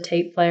a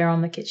tape player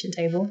on the kitchen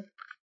table,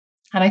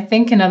 and I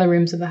think in other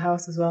rooms of the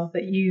house as well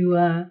that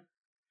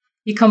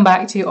you come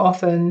back to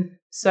often.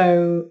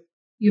 So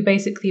you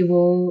basically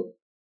will.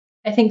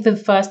 I think the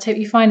first tape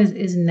you find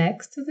is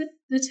next to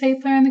the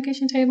tape player on the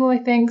kitchen table, I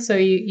think. So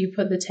you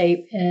put the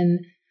tape in,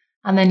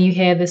 and then you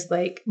hear this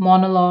like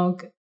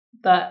monologue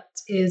that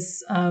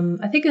is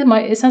I think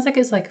it sounds like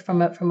it's like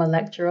from a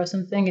lecture or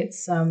something.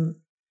 It's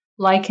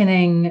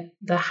likening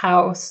the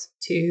house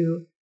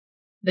to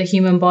the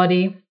human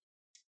body,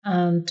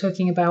 and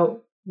talking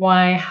about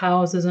why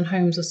houses and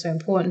homes are so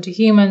important to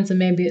humans, and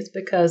maybe it's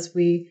because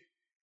we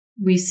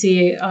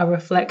see a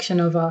reflection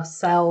of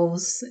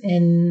ourselves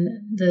in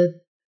the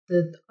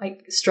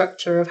like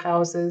structure of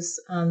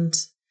houses, and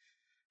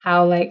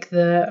how like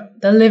the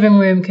living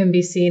room can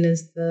be seen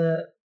as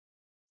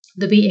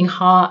the beating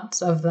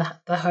heart of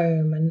the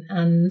home,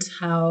 and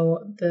how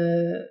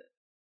the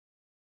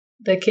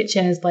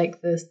kitchen is like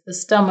the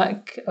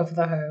stomach of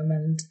the home,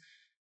 and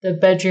the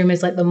bedroom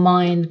is like the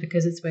mind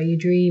because it's where you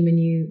dream and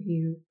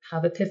you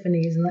have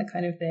epiphanies and that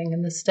kind of thing,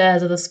 and the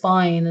stairs are the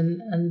spine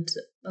and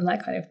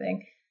that kind of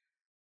thing.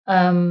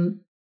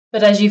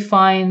 But as you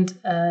find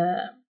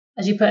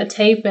as you put a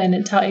tape in,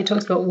 it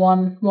talks about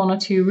one or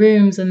two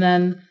rooms, and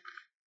then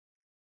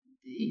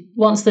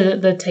once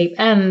the tape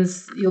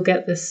ends, you'll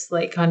get this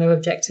like kind of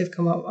objective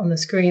come up on the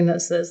screen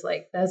that says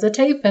like there's a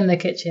tape in the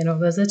kitchen or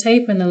there's a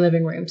tape in the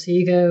living room. So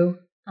you go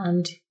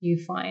and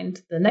you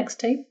find the next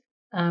tape.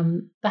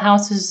 The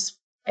house is,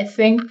 I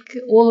think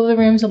all of the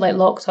rooms are like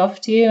locked off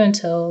to you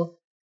until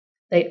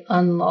they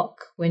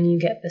unlock when you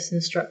get this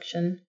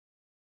instruction.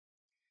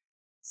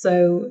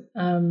 So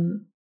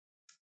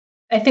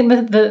I think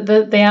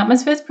the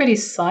atmosphere is pretty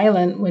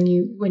silent when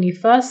you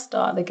first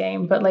start the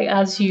game, but like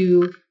as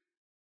you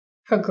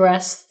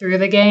progress through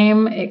the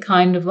game, it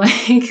kind of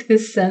like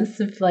this sense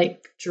of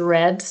like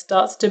dread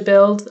starts to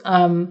build,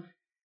 and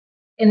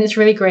it's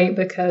really great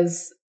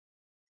because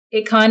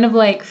it kind of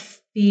like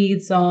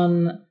feeds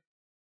on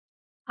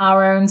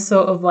our own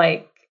sort of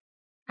like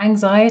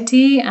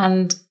anxiety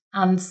and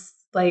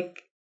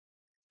like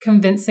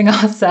convincing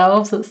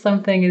ourselves that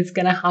something is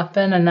going to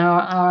happen, and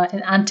our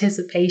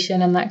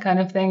anticipation and that kind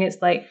of thing.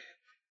 It's like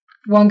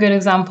one good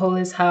example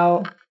is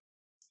how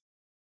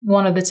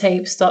one of the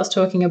tapes starts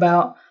talking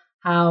about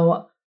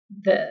how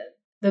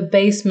the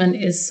basement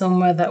is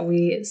somewhere that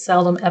we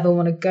seldom ever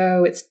want to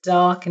go. It's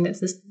dark, and it's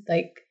this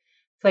like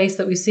place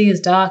that we see as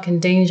dark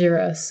and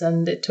dangerous,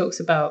 and it talks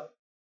about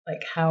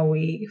like how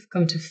we've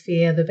come to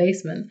fear the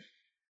basement.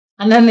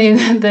 And then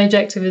the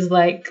objective is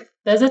like,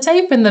 there's a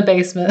tape in the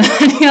basement.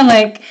 And you're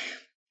like,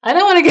 I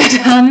don't want to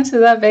go down into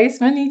that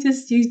basement.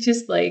 You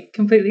just like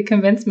completely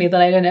convinced me that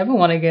I don't ever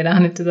want to go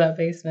down into that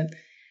basement.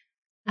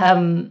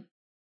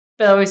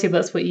 But obviously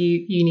that's what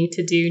you need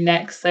to do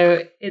next.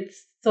 So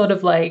it's sort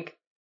of like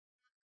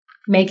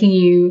making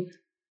you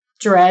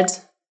dread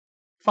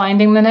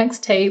finding the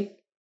next tape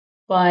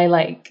by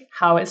like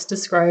how it's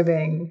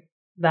describing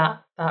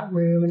that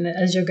room. And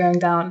as you're going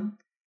down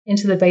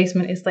into the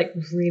basement, it's like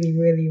really,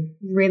 really,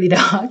 really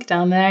dark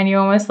down there, and you're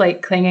almost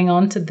like clinging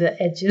on to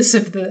the edges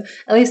of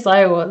at least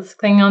I was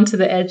clinging on to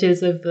the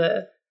edges of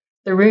the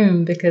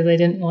room because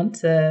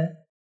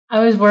I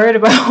was worried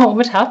about what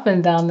would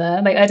happen down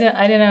there. Like I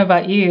don't know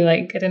about you,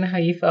 like I don't know how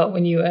you felt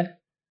when you were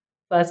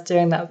first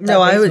doing that.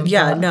 No, I would,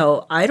 yeah,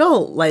 no, I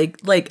don't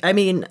like, I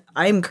mean,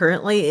 I'm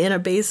currently in a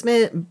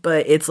basement,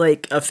 but it's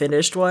like a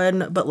finished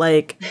one, but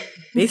like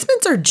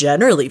basements are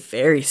generally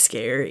very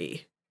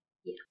scary.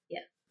 Yeah,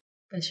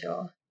 for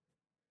sure.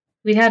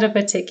 We had a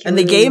particular, and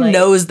the game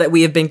knows that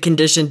we have been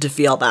conditioned to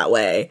feel that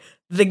way.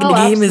 The game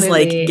absolutely. Is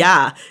like,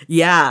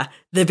 yeah,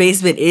 the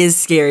basement is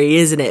scary,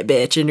 isn't it,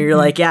 bitch? And you're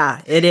like,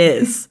 yeah, it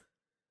is.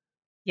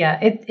 Yeah,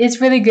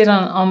 it's really good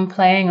on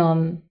playing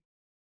on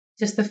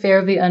just the fear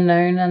of the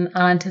unknown and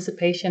our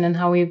anticipation, and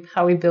how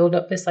we build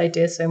up this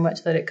idea so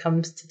much that it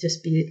comes to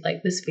just be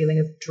like this feeling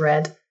of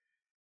dread.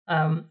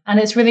 And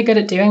it's really good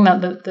at doing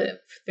that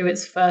through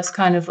its first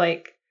kind of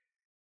like,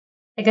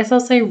 I guess I'll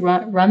say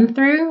run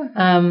through.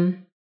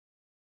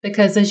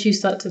 Because as you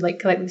start to like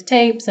collect these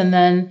tapes, and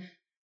then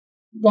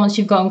once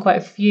you've gotten quite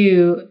a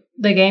few,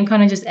 the game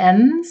kind of just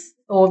ends,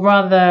 or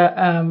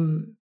rather,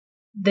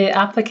 the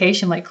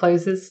application like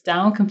closes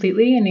down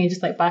completely, and you're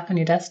just like back on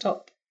your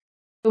desktop.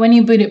 But when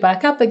you boot it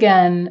back up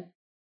again,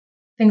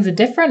 things are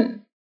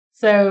different.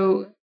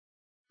 So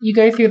you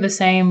go through the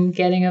same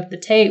getting of the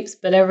tapes,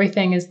 but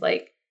everything is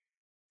like,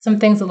 some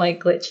things are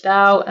like glitched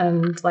out,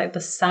 and like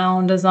the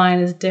sound design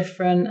is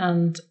different,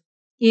 and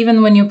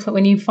even when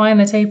you find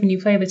the tape and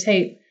you play the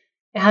tape,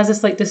 it has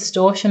this like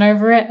distortion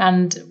over it.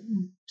 And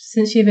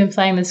since you've been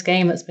playing this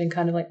game, it's been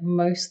kind of like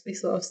mostly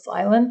sort of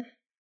silent.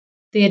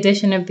 the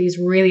addition of these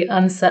really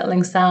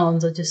unsettling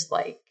sounds are just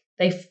like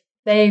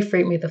they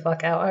freak me the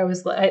fuck out. I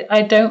was like,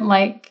 I don't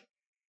like.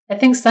 I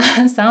think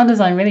sound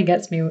design really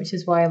gets me, which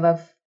is why I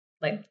love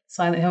like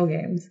Silent Hill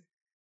games.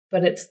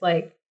 But it's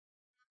like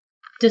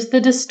just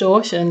the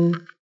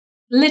distortion.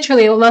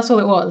 Literally, that's all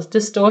it was.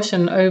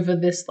 Distortion over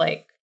this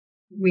like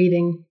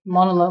reading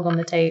monologue on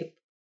the tape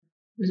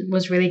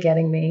was really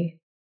getting me.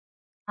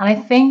 And I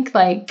think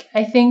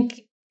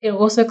it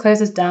also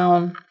closes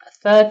down a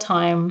third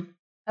time,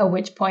 at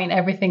which point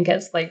everything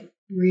gets like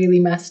really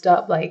messed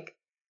up, like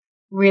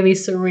really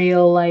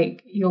surreal,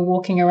 like you're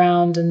walking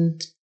around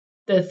and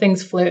there are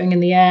things floating in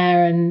the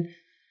air, and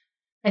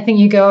I think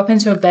you go up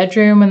into a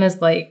bedroom and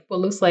there's like what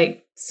looks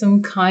like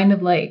some kind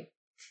of like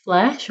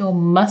flesh or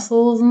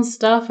muscles and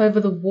stuff over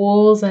the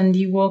walls, and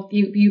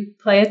you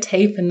play a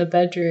tape in the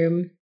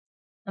bedroom.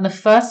 And the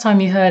first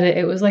time you heard it,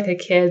 it was like a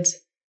kid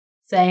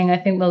saying, I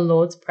think, the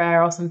Lord's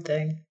Prayer or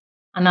something.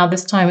 And now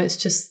this time it's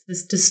just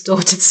this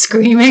distorted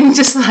screaming,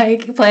 just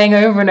like playing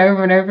over and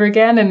over and over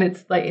again. And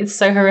it's like, it's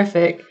so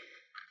horrific.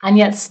 And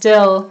yet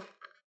still,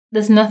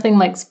 there's nothing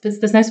like,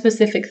 there's no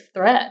specific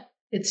threat.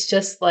 It's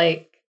just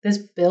like this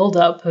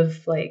buildup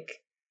of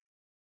like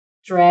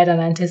dread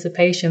and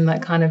anticipation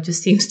that kind of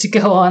just seems to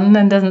go on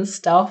and doesn't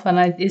stop. And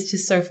it's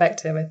just so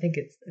effective. I think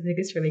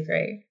it's really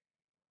great.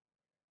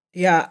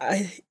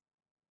 Yeah.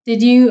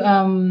 Did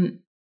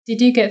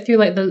you get through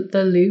like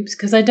the loops?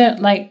 Because I don't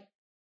like.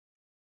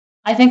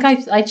 I think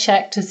I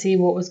checked to see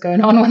what was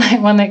going on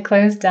when it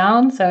closed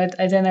down. So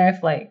I don't know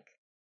if like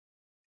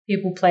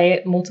people play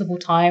it multiple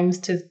times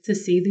to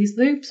see these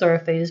loops, or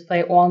if they just play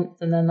it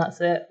once and then that's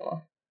it.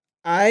 Or...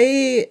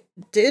 I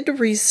did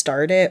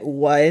restart it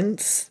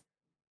once,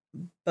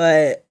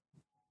 but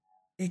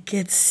it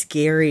gets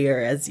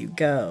scarier as you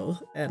go,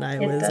 and I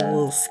was a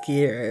little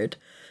scared.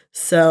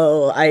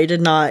 So I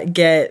did not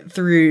get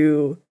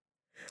through.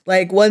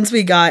 Like, once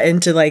we got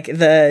into, like,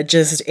 the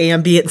just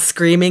ambient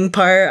screaming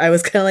part, I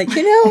was kind of like,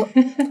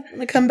 I'm going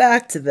to come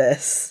back to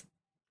this.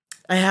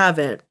 I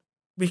haven't,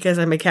 because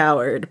I'm a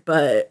coward,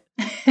 but,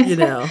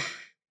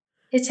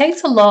 It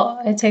takes a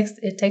lot. It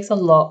takes a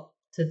lot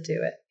to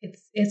do it.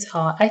 It's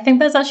hard. I think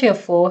there's actually a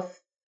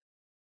fourth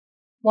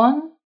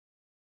one,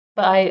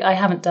 but I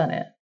haven't done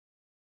it.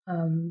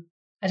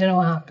 I don't know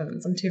what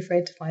happens. I'm too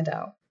afraid to find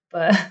out,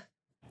 but...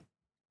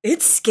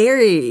 It's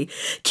scary.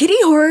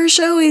 Kitty Horror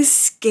Show is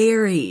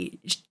scary.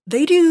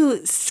 They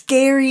do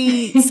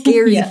scary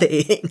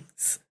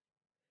things.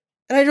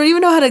 And I don't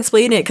even know how to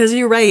explain it, because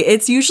you're right.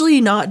 It's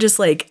usually not just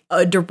like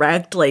a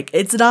direct, like,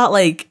 it's not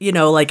like,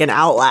 like an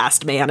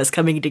Outlast man is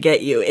coming to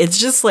get you. It's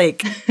just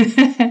like,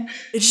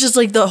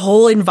 the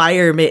whole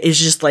environment is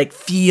just like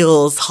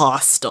feels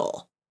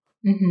hostile.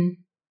 Mm-hmm.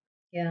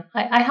 Yeah.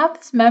 I have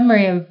this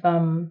memory of,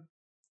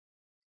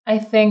 I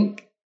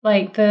think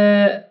like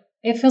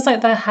it feels like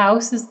the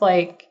house is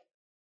like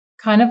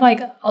kind of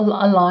like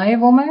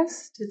alive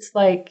almost. It's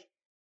like,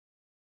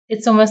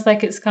 it's almost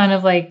like it's kind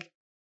of like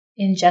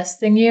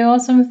ingesting you or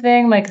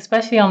something, like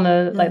especially on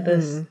the like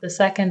the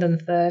second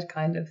and third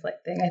kind of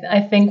like thing.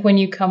 I think when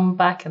you come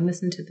back and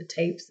listen to the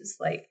tapes, it's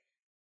like,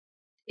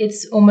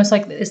 it's almost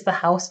like it's the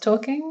house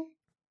talking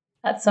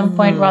at some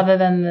point rather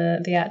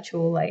than the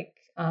actual like,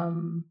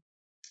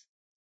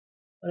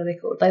 what are they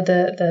called? Like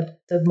the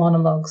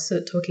monologues,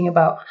 so talking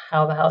about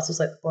how the house is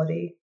like the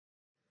body.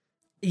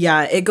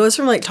 Yeah, it goes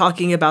from like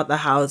talking about the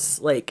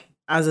house like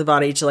as a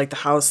body to like the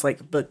house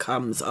like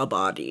becomes a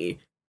body.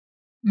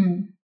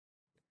 Mm.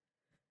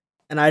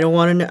 And I don't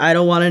want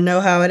to know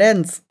how it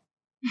ends.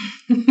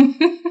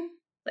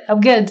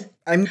 I'm good.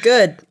 I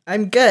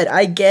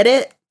get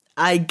it.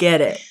 I'm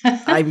good.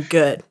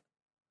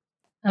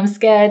 I'm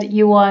scared.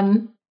 You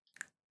won.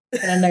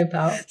 And no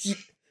pout.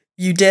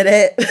 You did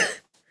it.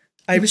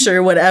 I'm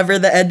sure whatever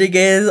the ending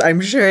is,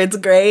 I'm sure it's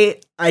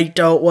great. I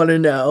don't want to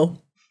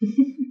know.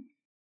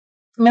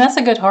 I mean, that's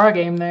a good horror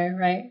game though,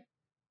 right?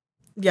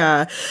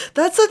 Yeah.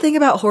 That's the thing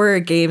about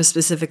horror games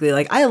specifically.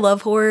 Like, I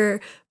love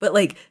horror, but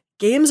like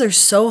games are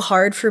so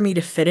hard for me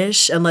to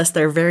finish unless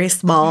they're very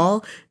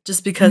small,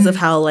 just because of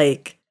how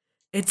like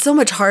it's so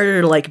much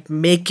harder to like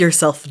make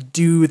yourself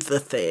do the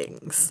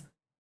things.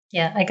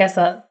 Yeah, I guess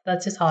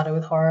that's just harder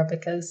with horror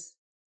because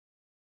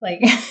like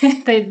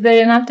they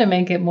didn't have to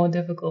make it more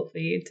difficult for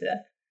you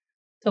to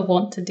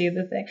want to do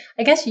the thing.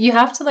 I guess you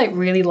have to like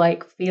really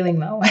like feeling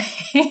that way.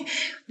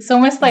 It's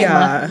almost like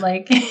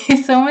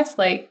it's almost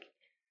like,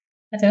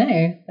 I don't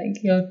know,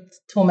 like you're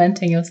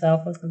tormenting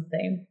yourself or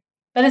something.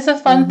 But it's a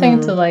fun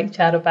thing to like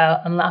chat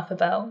about and laugh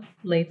about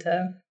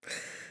later.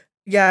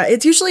 Yeah,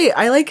 it's usually,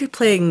 I like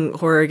playing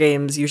horror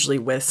games usually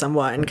with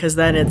someone, because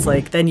then it's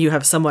like, then you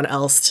have someone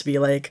else to be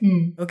like,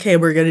 okay,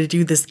 we're going to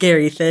do the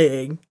scary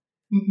thing.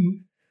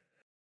 Mm-hmm.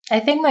 I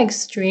think like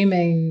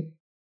streaming,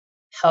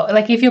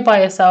 like if you're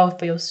by yourself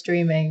but you're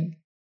streaming,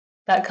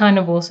 that kind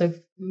of also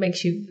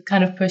makes you,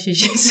 kind of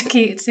pushes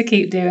you to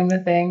keep doing the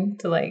thing,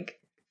 to like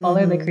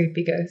follow the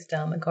creepy ghost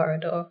down the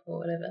corridor or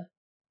whatever.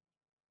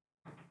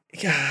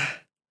 Yeah,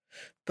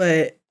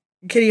 but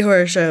Kitty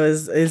Horror Show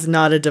is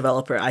not a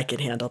developer I can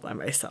handle by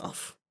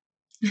myself.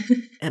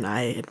 And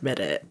I admit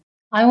it.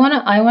 I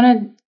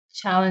wanna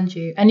challenge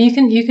you, and you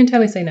can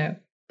totally say no,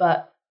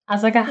 but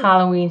as like a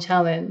Halloween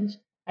challenge,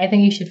 I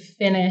think you should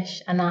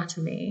finish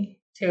Anatomy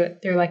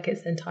through like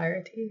its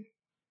entirety.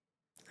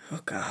 Oh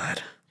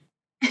God.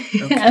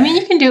 I mean,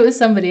 you Okay. can do it with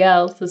somebody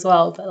else as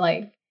well, but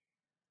like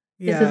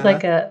this is Yeah.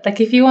 like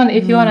if you want a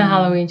Hmm.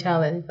 Halloween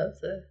challenge,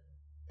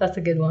 that's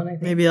a good one, I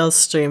think. Maybe I'll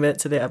stream it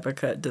to the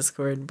Epicot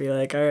Discord and be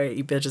like, all right,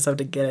 you bitches have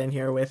to get in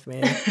here with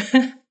me.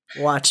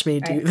 Watch me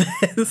do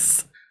Right,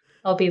 this.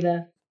 I'll be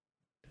there.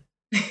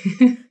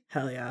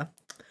 Hell yeah.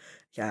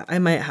 Yeah, I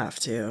might have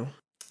to.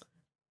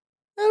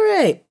 All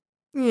right.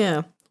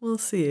 Yeah, we'll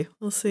see.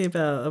 We'll see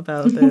about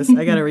this.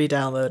 I gotta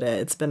re-download it.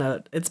 It's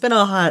been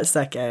a hot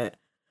second.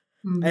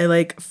 I Mm.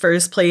 like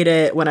first played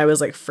it when I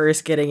was like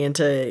first getting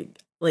into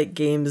like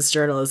games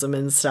journalism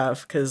and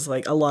stuff because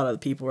like a lot of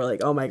people were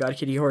like, "Oh my god,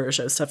 Kitty Horror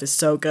Show stuff is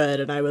so good,"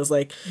 and I was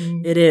like,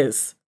 Mm. "It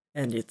is,"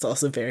 and it's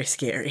also very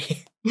scary.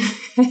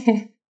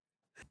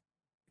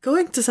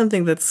 Going to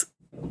something that's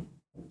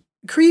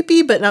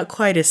creepy but not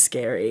quite as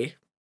scary.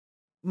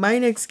 My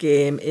next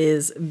game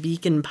is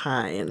Beacon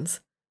Pines,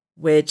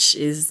 which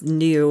is Oh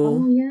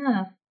new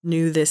yeah.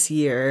 this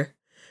year.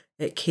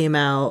 It came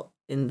out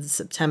in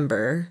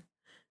September,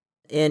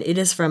 and it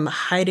is from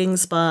Hiding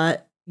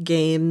Spot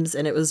Games,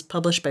 and it was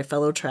published by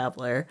Fellow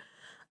Traveler.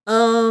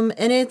 And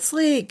it's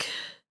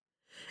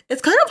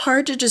kind of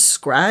hard to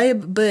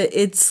describe, but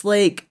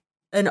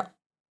an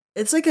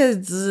it's like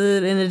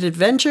an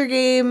adventure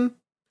game,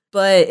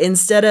 but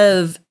instead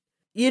of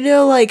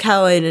like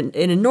how in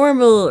a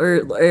normal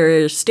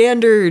or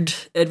standard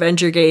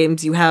adventure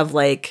games you have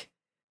like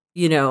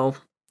you know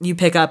you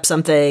pick up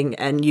something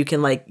and you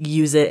can like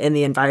use it in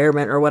the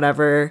environment or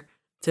whatever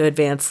to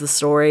advance the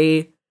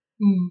story.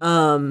 Mm.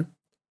 um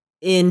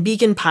in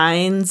Beacon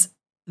Pines,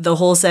 the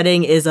whole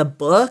setting is a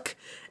book,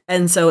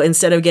 and so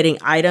instead of getting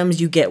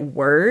items you get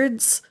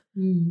words.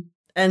 Mm.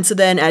 And so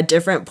then at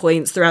different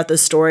points throughout the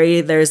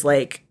story, there's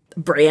like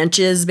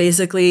branches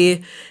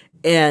basically.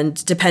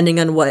 And depending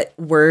on what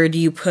word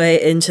you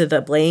put into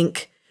the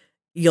blank,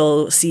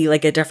 you'll see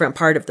like a different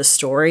part of the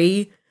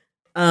story.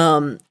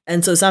 And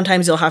so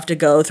sometimes you'll have to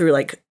go through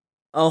like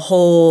a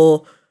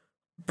whole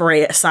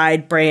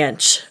side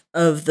branch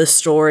of the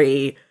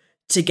story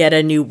to get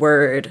a new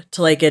word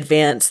to like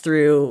advance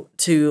through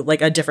to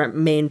like a different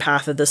main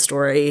path of the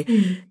story.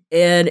 Mm.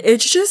 And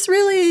it's just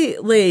really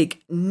like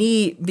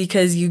neat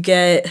because you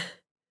get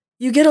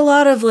a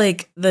lot of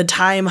like the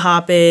time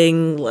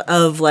hopping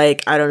of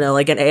like I don't know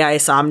like an AI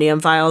Somnium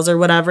Files or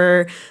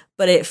whatever,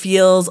 but it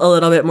feels a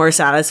little bit more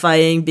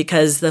satisfying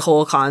because the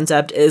whole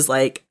concept is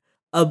like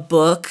a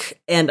book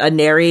and a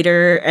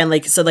narrator, and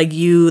like so like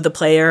you the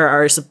player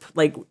are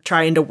like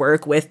trying to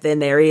work with the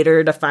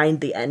narrator to find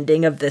the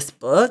ending of this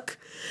book.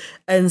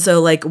 And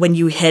so like when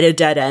you hit a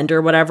dead end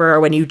or whatever, or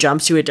when you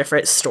jump to a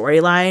different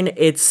storyline,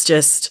 it's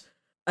just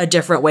a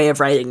different way of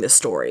writing the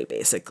story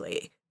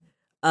basically.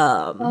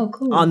 Oh, On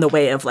cool. the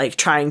way of like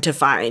trying to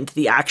find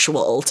the actual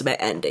ultimate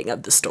ending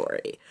of the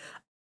story.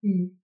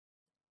 Mm.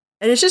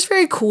 And it's just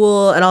very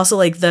cool, and also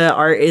like the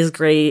art is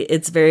great.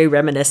 It's very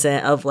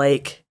reminiscent of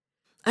like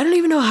I don't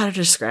even know how to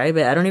describe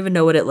it. I don't even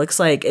know what it looks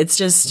like. It's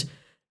just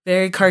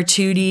very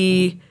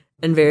cartoony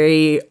and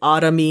very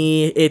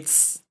autumny.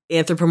 It's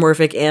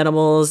anthropomorphic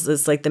animals.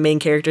 It's like the main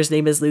character's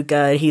name is Luca,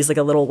 and he's like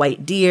a little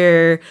white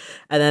deer.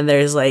 And then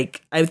there's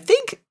like I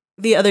think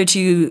the other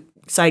two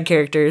side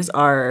characters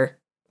are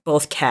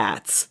both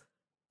cats.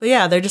 But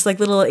yeah, they're just like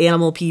little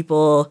animal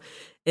people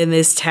in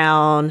this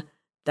town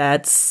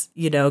that's,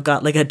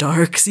 got like a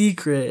dark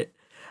secret.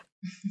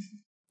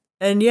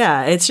 And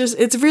yeah, it's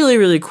really,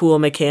 really cool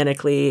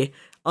mechanically.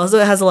 Also,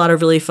 it has a lot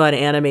of really fun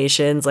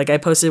animations. Like I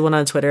posted one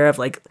on Twitter of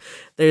like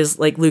there's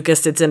like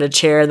Lucas sits in a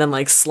chair and then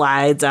like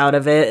slides out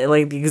of it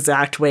like the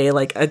exact way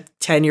like a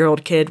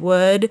 10-year-old kid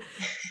would.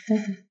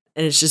 And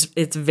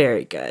it's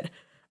very good.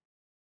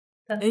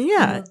 That's And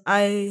yeah,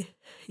 cool.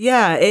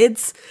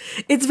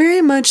 it's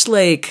very much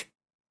like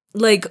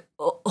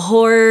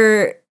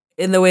horror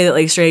in the way that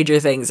like Stranger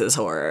Things is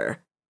horror,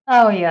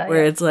 Oh yeah,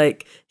 where yeah. it's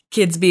like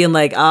kids being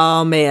like,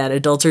 "Oh man,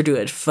 adults are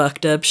doing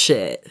fucked up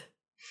shit."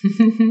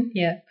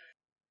 Yeah.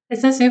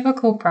 It's a super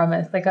cool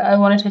premise. Like I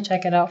wanted to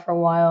check it out for a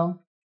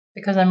while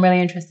because I'm really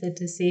interested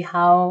to see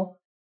how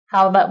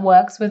that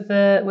works with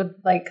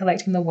like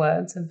collecting the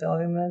words and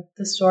building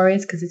the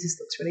stories because it just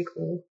looks really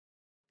cool.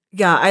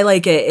 Yeah, I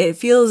like it. It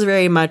feels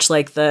very much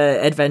like the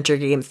adventure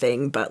game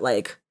thing, but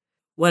like,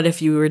 what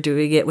if you were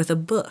doing it with a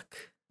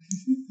book?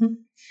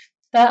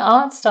 That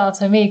art style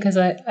to me, because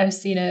I've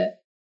seen it,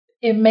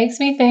 it makes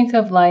me think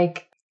of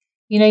like,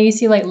 you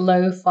see like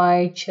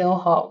lo-fi chill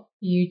hop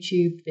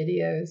YouTube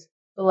videos,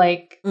 but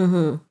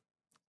Mm-hmm.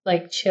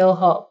 like chill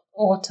hop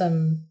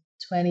autumn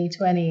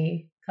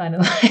 2020 kind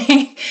of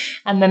like,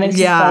 and then it's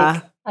just Yeah,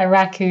 like a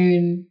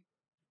raccoon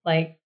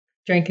like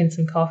drinking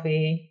some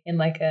coffee in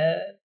like a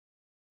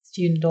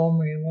student dorm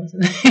room or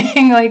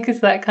something. Like it's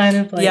that kind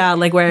of like yeah,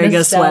 like wearing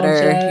a sweater.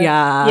 nostalgia.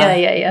 Yeah, Yeah,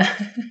 yeah, yeah.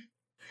 yeah,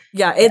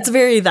 Yeah. it's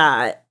very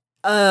that.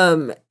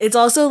 It's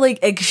also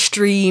like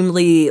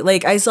extremely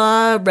like I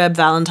saw Reb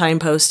Valentine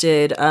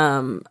posted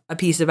a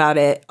piece about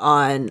it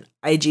on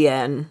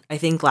IGN, I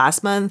think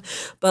last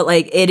month, but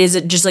like it is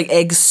just like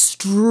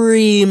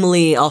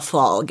extremely a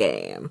fall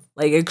game.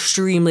 Like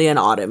extremely an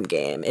autumn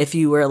game. If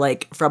you were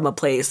like from a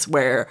place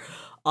where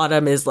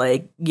autumn is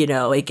like, you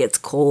know, it gets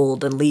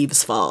cold and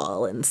leaves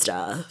fall and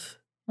stuff.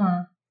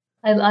 Huh.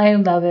 I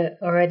love it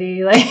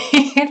already. Like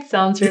it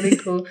sounds really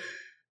cool.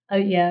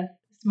 Yeah,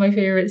 it's my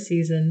favorite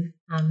season.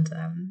 And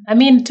I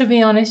mean, to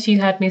be honest,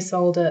 you had me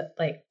sold at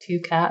like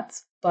 2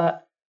 cats,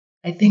 but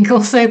I think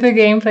also the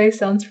gameplay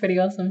sounds pretty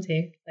awesome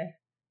too. So.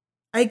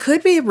 I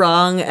could be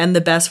wrong, and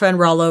the best friend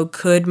Rollo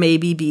could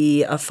maybe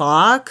be a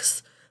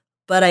fox,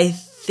 but I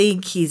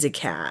think he's a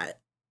cat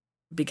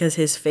because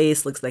his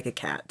face looks like a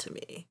cat to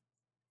me.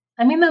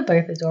 I mean, they're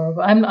both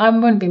adorable. I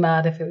wouldn't be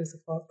mad if it was a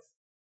fox.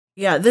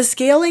 Yeah, the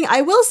scaling,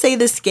 I will say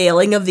the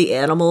scaling of the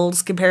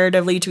animals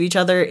comparatively to each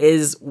other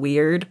is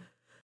weird,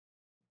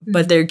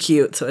 but they're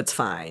cute, so it's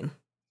fine.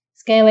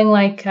 Scaling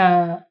like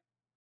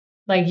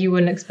you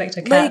wouldn't expect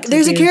a cat like, to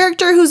there's do. A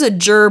character who's a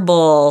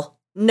gerbil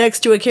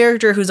next to a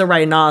character who's a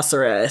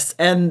rhinoceros,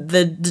 and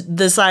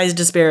the size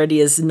disparity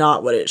is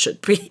not what it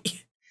should be.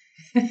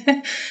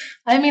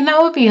 I mean,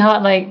 that would be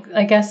hard. Like,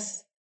 I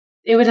guess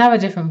it would have a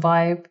different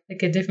vibe,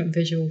 like a different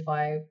visual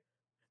vibe.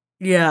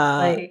 Yeah,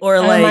 like, or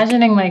I'm like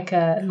imagining like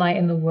a Night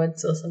in the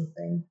Woods or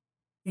something.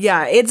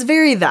 Yeah, it's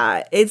very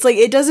that. It's like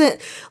it doesn't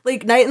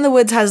like Night in the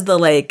Woods has the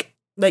like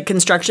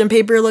construction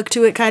paper look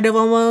to it kind of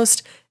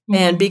almost.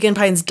 And Beacon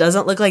Pines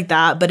doesn't look like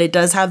that, but it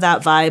does have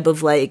that vibe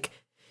of like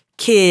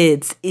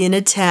kids in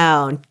a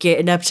town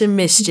getting up to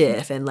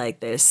mischief and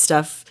like there's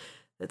stuff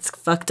that's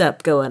fucked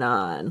up going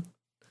on.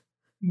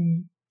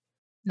 No,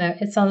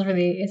 it sounds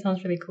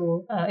really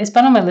cool. It's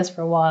been on my list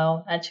for a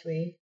while,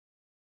 actually.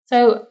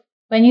 So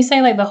when you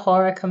say like the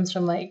horror comes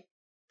from like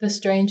the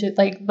Stranger,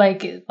 like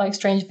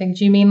Stranger Things,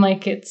 do you mean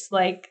like it's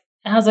like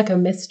it has like a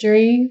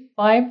mystery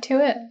vibe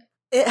to it?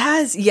 It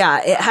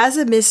has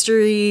a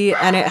mystery,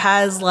 and it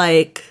has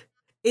like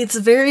it's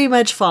very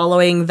much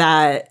following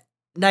that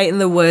Night in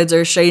the Woods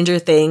or Stranger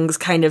Things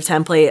kind of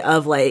template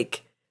of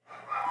like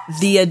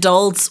the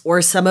adults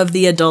or some of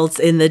the adults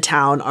in the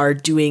town are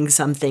doing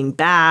something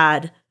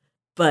bad,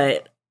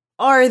 but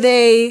are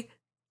they?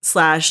 /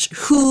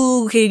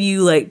 who can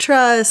you like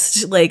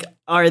trust? Like,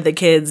 are the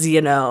kids,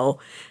 you know,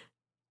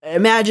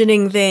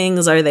 imagining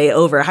things? Are they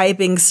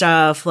overhyping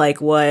stuff?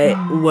 Like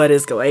what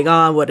is going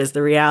on? What is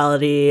the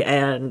reality?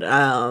 And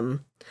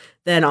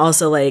then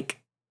also like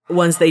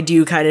once they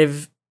do kind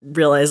of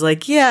realize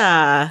like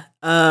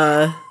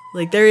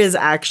like there is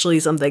actually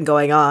something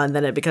going on,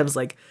 then it becomes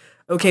like,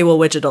 okay, well,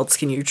 which adults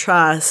can you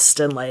trust,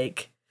 and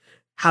like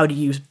how do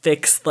you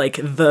fix like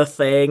the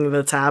thing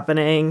that's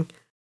happening?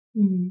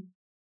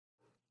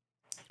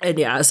 And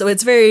yeah, so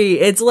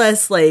it's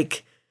less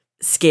like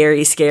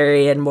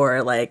scary and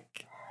more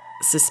like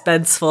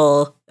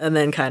suspenseful, and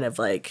then kind of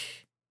like,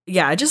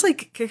 yeah, just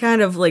like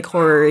kind of like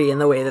horror-y in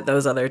the way that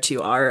those other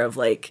two are, of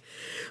like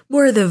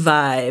more the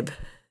vibe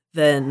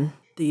than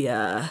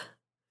the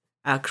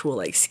actual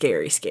like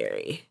scary.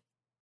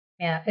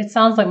 Yeah, it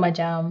sounds like my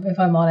jam, if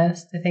I'm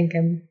honest. I think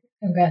I'm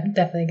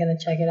definitely gonna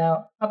check it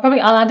out.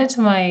 I'll add it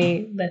to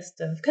my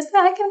list of, because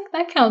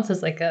that counts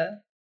as like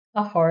a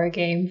horror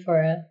game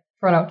for an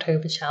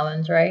October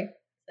challenge, right?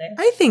 So.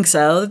 I think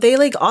so. They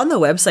like on the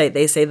website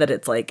they say that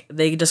it's like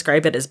they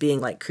describe it as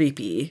being like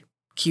creepy,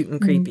 cute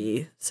and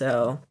creepy.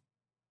 So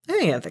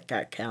I think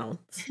that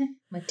counts.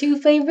 My 2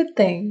 favorite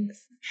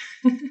things.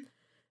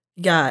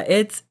 Yeah,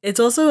 it's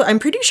also, I'm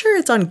pretty sure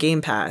it's on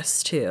Game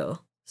Pass too.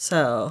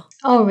 So.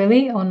 Oh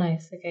really? Oh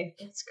nice. Okay,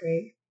 that's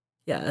great.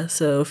 Yeah,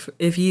 so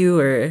if you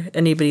or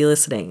anybody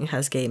listening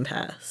has Game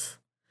Pass,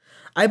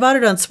 I bought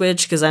it on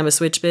Switch because I'm a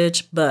Switch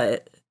bitch,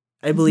 but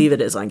I believe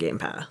it is on Game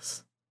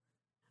Pass.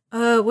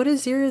 What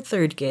is your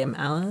third game,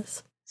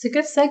 Alice? It's a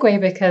good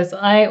segue because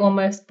I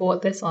almost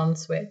bought this on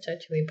Switch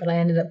actually, but I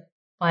ended up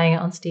buying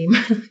it on Steam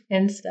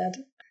instead.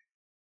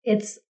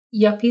 It's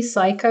Yuppie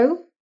Psycho,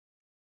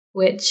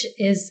 which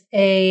is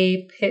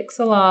a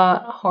pixel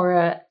art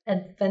horror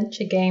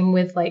adventure game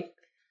with like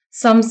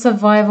some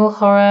survival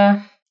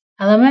horror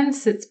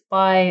elements. It's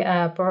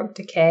by Baroque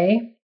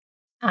Decay,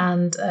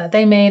 and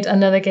they made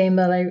another game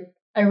that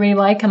I really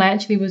like, and I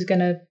actually was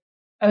gonna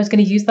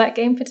use that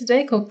game for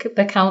today, called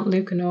The Count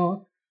Lucanor,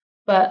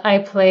 but I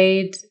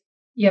played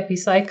Yuppie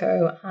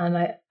Psycho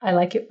and I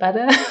like it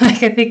better.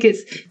 Like I think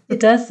it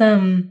does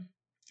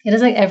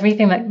like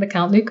everything that The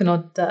Count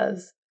Lucanor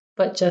does,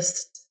 but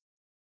just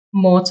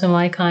more to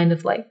my kind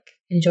of like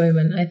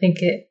enjoyment. I think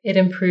it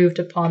improved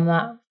upon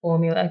that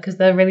formula because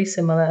they're really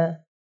similar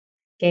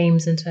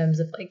games in terms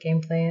of like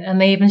gameplay, and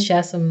they even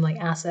share some like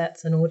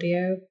assets and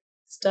audio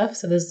stuff,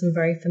 so there's some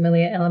very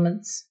familiar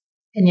elements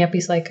in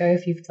Yuppie Psycho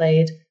if you've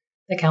played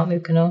The Count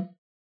Lucanor.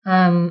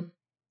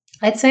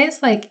 I'd say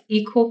it's like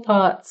equal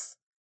parts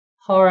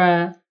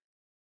horror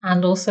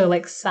and also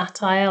like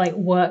satire, like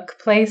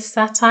workplace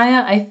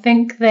satire. I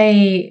think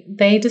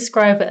they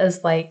describe it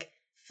as like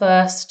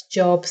first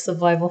job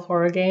survival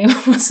horror game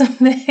or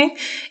something.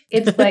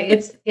 It's like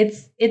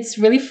it's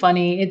really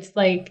funny. It's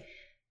like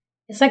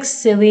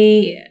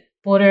silly,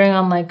 bordering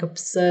on like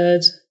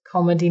absurd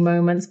comedy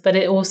moments, but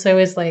it also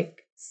is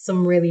like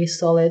some really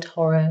solid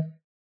horror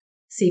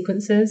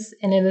sequences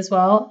in it as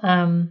well.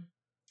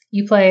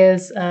 You play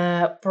as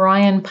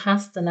Brian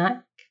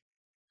Pasternak,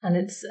 and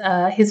it's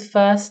his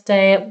first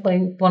day at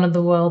like one of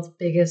the world's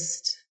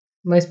biggest,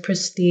 most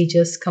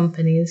prestigious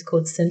companies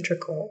called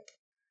Sintracorp.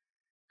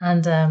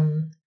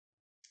 And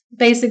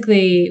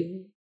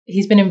basically,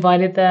 he's been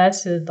invited there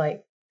to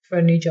like for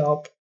a new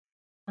job.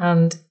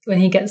 And when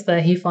he gets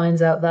there, he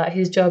finds out that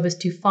his job is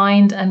to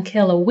find and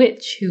kill a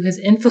witch who has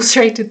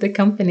infiltrated the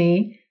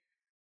company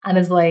and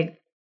is like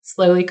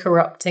slowly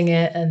corrupting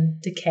it and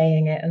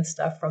decaying it and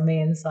stuff from the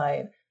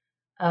inside.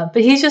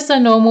 But he's just a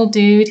normal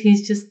dude.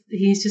 He's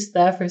just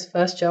there for his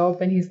first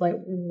job, and he's like,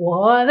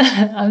 "What?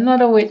 I'm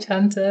not a witch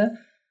hunter."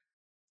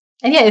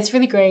 And yeah, it's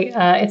really great.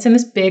 It's in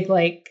this big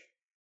like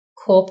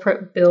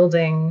corporate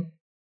building,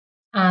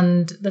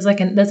 and there's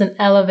an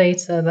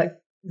elevator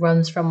that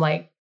runs from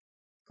like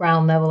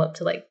ground level up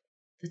to like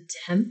the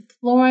 10th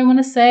floor, I want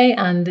to say,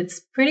 and it's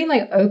pretty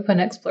like open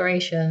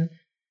exploration.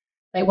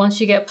 Like once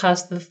you get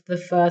past the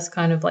first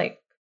kind of like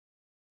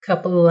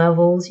couple of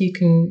levels, you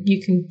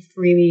can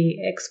freely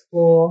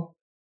explore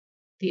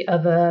the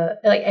other,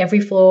 like every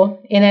floor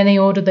in any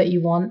order that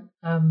you want.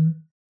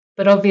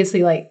 But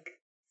obviously, like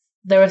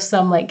there are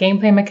some like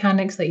gameplay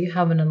mechanics that you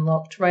haven't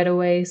unlocked right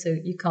away, so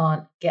you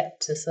can't get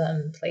to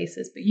certain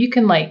places. But you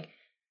can like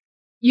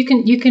you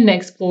can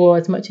explore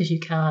as much as you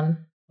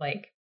can,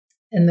 like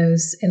in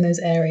those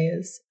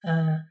areas.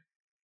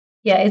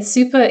 Yeah, it's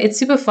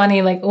super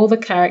funny. Like all the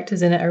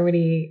characters in it are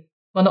really,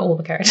 well, not all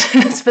the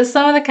characters, but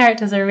some of the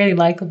characters are really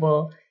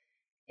likable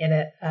in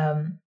it.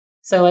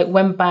 So like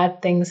when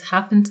bad things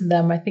happen to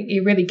them, I think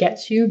it really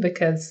gets you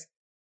because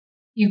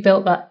you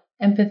built that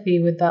empathy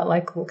with that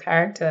likable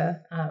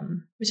character,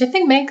 which I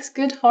think makes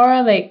good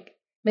horror,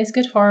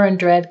 and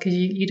dread, because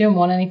you don't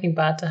want anything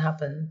bad to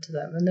happen to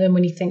them. And then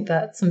when you think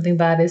that something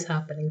bad is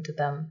happening to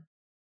them,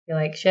 you're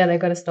like, shit, I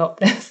gotta stop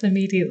this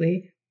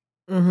immediately.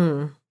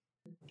 Mm-hmm.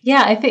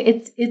 Yeah, I think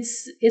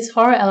its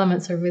horror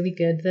elements are really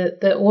good.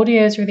 The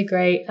audio is really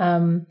great.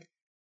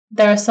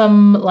 There are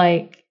some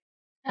like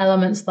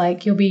elements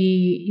like you'll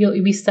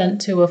be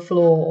sent to a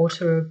floor or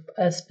to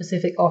a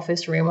specific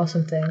office room or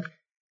something,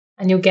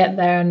 and you'll get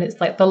there and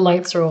it's like the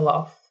lights are all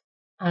off,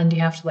 and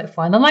you have to like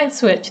find the light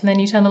switch, and then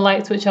you turn the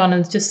light switch on,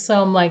 and it's just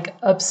some like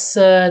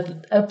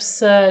absurd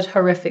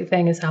horrific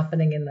thing is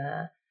happening in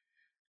there,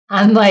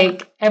 and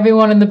like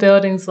everyone in the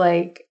building's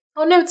like,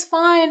 oh no, it's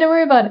fine, don't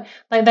worry about it.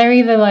 Like they're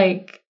either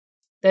like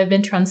they've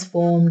been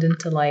transformed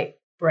into like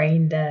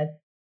brain dead,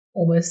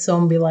 almost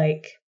zombie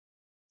like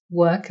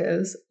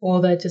workers,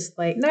 or they're just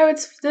like, no,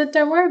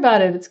 don't worry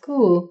about it, it's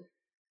cool.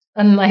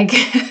 And like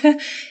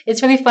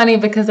it's really funny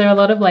because there are a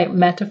lot of like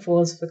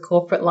metaphors for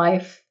corporate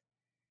life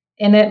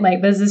in it.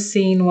 Like there's this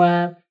scene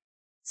where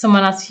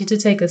someone asks you to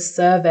take a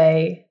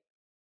survey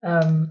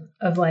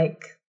of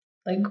like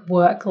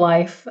work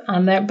life,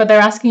 and they're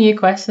asking you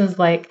questions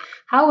like,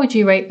 how would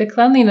you rate the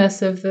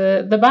cleanliness of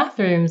the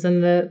bathrooms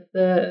and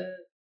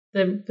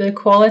the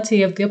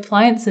quality of the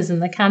appliances in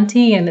the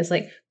canteen? And it's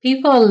like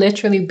people are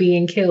literally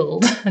being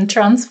killed and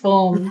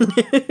transformed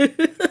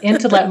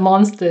into like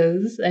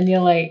monsters, and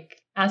you're like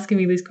asking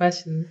me these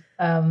questions.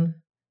 And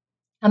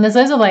there's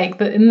also like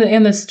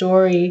in the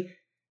story,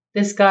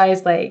 this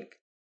guy's like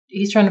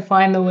he's trying to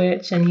find the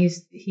witch, and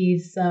he's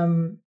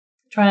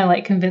trying to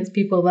like convince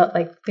people that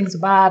like things are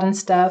bad and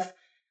stuff.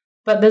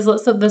 But there's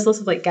lots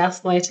of like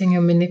gaslighting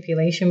and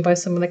manipulation by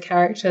some of the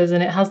characters,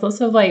 and it has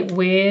lots of like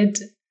weird,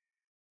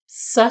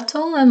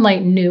 subtle and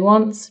like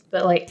nuanced,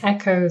 but like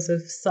echoes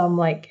of some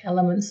like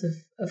elements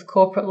of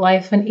corporate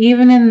life, and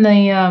even in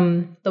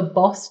the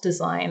boss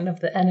design of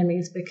the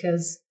enemies,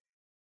 because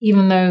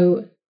even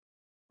though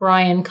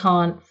Brian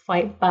can't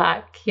fight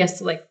back, he has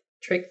to like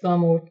trick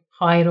them or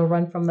hide or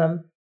run from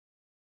them.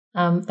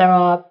 There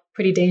are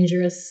pretty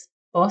dangerous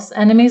boss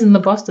enemies, and the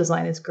boss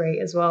design is great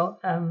as well.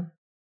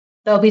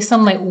 There'll be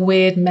some like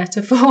weird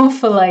metaphor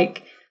for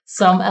like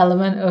some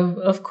element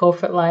of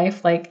corporate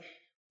life. Like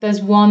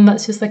there's one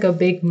that's just like a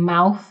big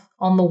mouth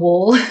on the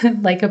wall,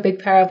 like a big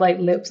pair of like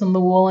lips on the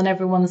wall, and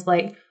everyone's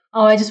like,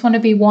 oh, I just want to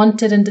be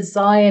wanted and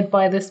desired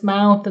by this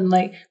mouth, and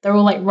like they're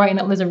all like writing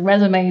up loads of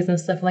resumes and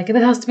stuff. Like it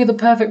has to be the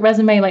perfect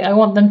resume. Like I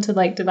want them to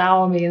like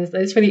devour me, and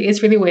it's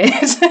really weird.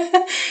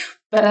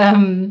 But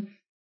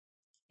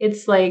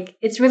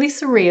it's really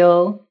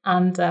surreal,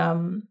 and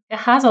it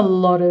has a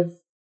lot of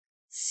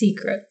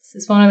secrets.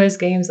 It's one of those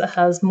games that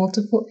has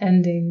multiple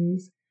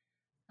endings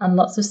and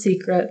lots of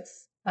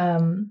secrets.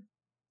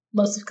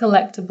 Lots of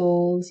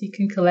collectibles. You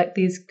can collect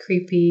these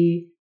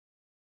creepy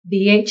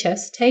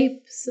VHS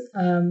tapes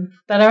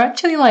that are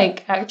actually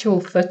like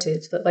actual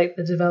footage that like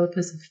the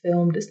developers have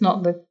filmed. It's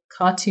not the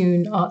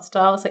cartoon art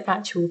style. It's like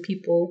actual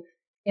people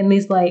in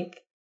these like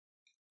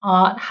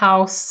art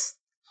house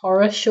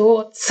horror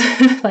shorts.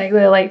 Like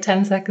they're like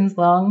 10 seconds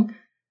long,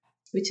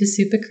 which is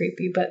super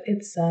creepy. But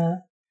it's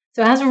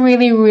So it has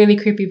really, really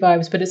creepy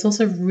vibes, but it's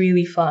also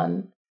really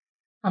fun.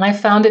 And I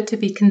found it to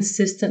be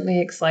consistently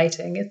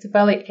exciting. It's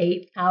about like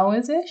 8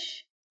 hours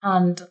ish.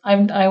 And I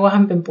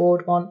haven't been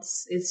bored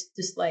once. It's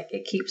just like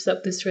it keeps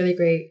up this really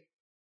great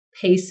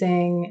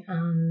pacing.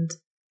 And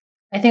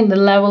I think the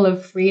level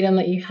of freedom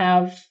that you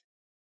have,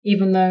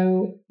 even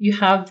though you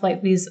have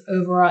like these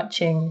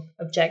overarching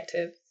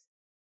objectives,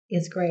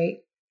 is great.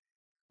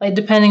 Like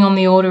depending on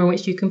the order in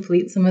which you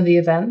complete some of the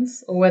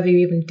events or whether you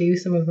even do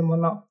some of them or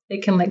not,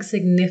 it can like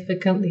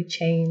significantly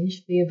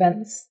change the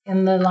events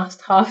in the last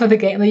half of the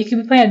game. Like you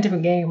could be playing a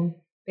different game,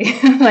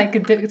 like a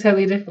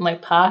totally different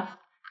like path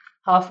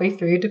halfway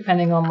through,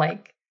 depending on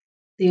like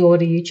the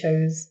order you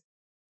chose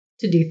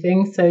to do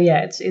things. So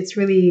yeah, it's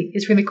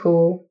really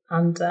cool,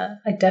 and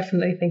I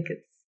definitely think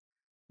it's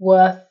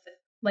worth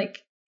like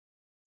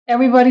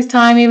everybody's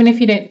time, even if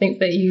you don't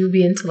think that you'd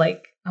be into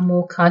like a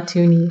more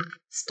cartoony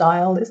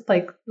style. It's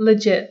like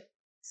legit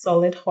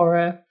solid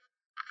horror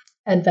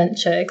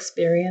adventure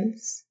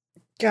experience.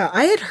 Yeah,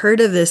 I had heard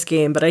of this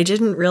game, but I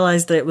didn't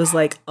realize that it was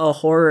like a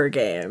horror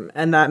game,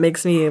 and that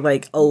makes me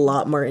like a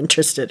lot more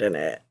interested in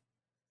it.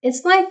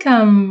 It's like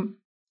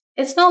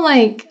it's not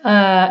like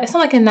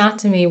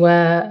Anatomy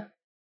where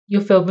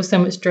you're filled with so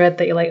much dread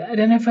that you're like, I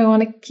don't know if I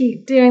want to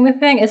keep doing the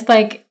thing. It's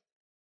like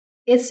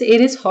it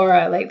is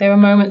horror. Like there are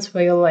moments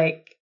where you're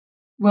like,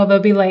 well,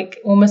 there'll be like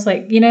almost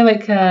like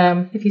like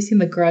if you've seen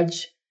The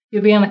Grudge,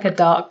 you'll be in like a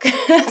dark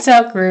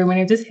dark room and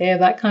you just hear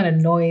that kind of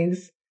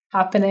noise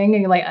happening,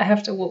 and you're like, I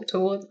have to walk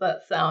towards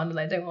that sound, and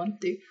I don't want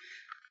to.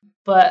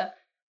 But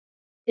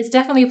it's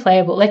definitely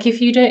playable. Like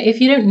if you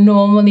don't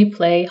normally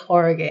play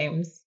horror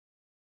games,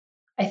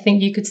 I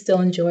think you could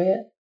still enjoy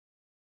it.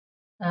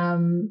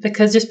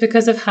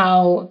 Because of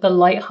how the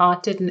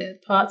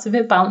light-hearted parts of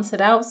it balance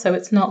it out, so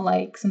it's not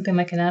like something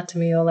like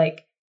Anatomy or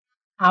like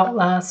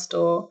Outlast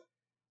or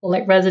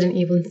like Resident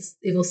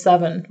Evil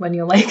 7 when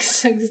you're like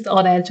just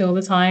on edge all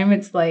the time.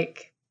 It's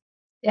like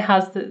it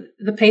has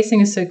the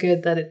pacing is so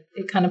good that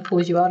it kind of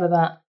pulls you out of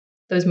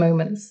those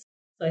moments.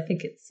 So I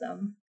think it's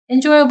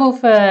enjoyable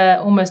for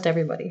almost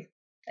everybody,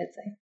 I'd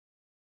say.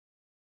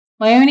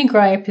 My only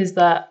gripe is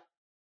that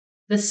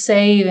the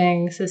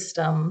saving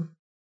system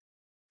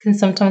can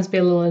sometimes be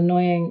a little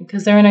annoying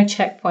because there are no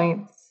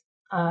checkpoints,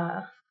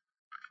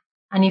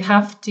 and you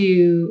have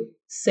to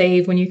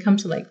save when you come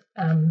to like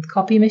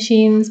copy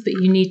machines, but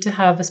you need to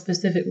have a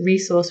specific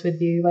resource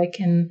with you. Like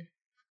in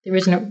the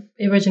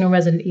original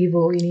Resident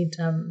Evil, you need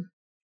to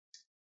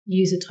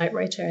use a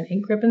typewriter and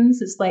ink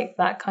ribbons. It's like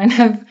that kind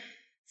of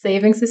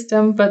saving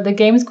system, but the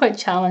game is quite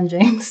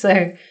challenging,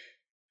 so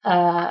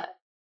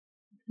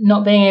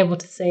not being able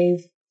to save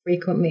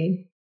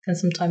frequently can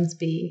sometimes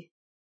be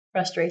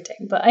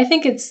frustrating. But I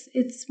think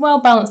it's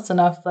well balanced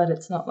enough that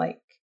it's not like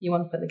you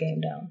want to put the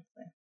game down.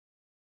 So.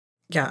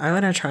 Yeah, I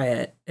want to try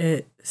it.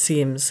 It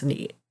seems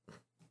neat.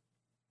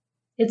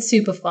 It's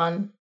super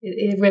fun.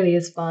 It really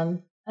is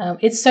fun.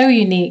 It's so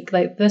unique.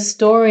 Like the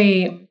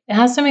story, it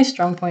has so many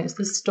strong points.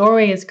 The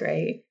story is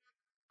great.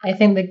 I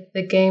think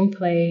the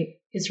gameplay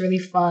is really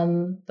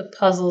fun. The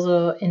puzzles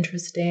are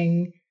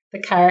interesting.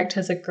 The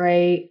characters are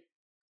great.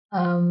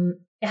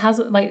 It has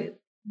like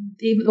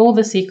all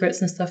the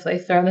secrets and stuff they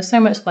throw. There's so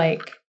much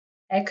like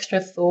extra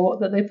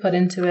thought that they put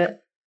into it.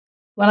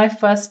 When I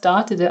first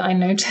started it, I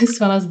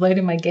noticed when I was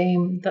loading my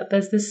game that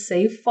there's this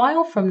save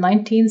file from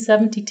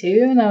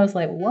 1972, and I was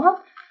like,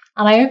 what?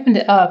 And I opened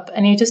it up,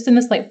 and you're just in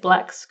this like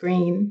black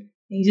screen,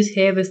 and you just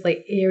hear this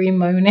like eerie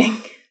moaning,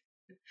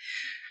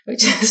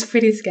 which is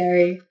pretty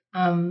scary.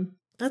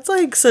 That's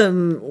like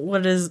some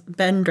what is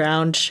Ben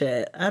Drowned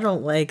shit. I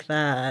don't like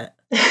that.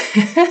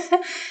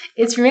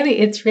 It's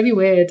really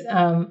weird.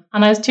 And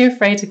I was too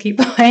afraid to keep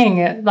playing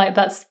it, like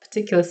that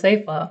particular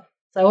save file.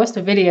 So I watched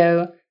a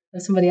video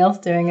of somebody else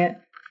doing it,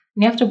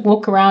 and you have to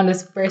walk around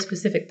this very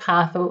specific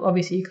path.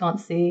 Obviously, you can't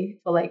see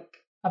for like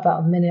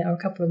about a minute or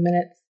a couple of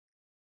minutes.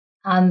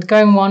 And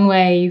going one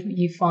way,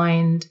 you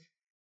find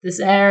this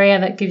area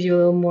that gives you a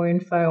little more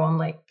info on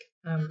like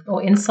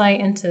or insight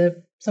into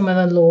some of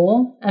the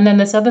lore, and then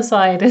this other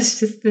side is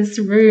just this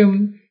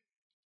room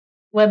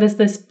where there's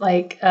this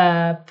like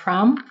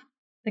pram,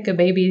 like a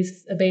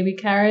baby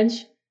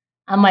carriage,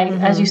 and like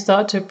as you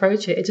start to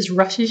approach it, it just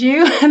rushes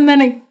you, and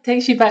then it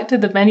takes you back to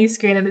the menu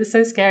screen, and it's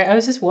so scary. I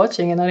was just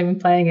watching and not even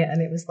playing it,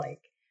 and it was like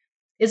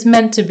it's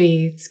meant to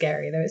be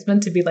scary though. It's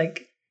meant to be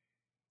like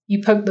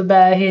you poke the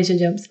bear, here's your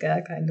jump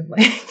scare, kind of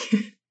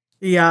like.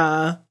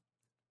 Yeah,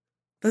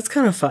 that's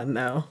kind of fun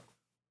though.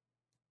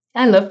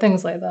 I love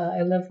things like that.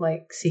 I love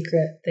like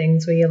secret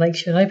things where you're like,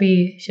 should I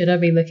be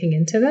looking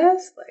into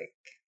this? Like,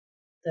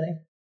 I don't know.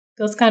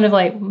 Feels kind of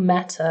like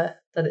meta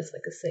that it's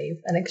like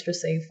an extra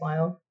save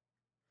file.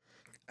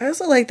 I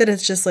also like that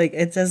it's just like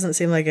it doesn't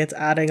seem like it's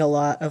adding a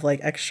lot of like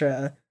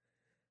extra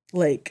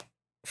like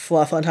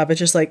fluff on top. It's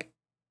just like,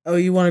 oh,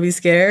 you want to be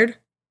scared?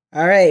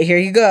 All right, here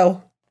you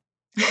go.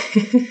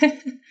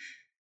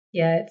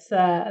 Yeah, it's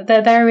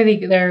they're a really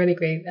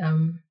great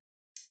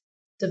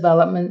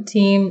development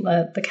team.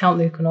 The Count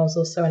Lucan is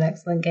also an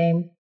excellent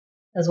game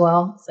as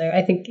well. So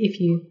I think if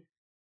you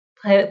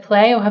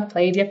play or have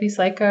played Yappy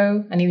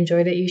Psycho and you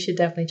enjoyed it, you should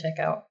definitely check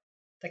out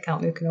the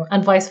Count Mukuno,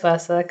 and vice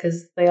versa,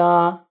 because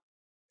they're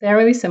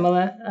really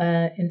similar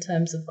in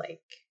terms of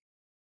like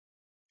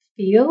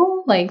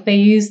feel. Like they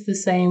use the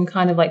same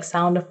kind of like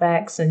sound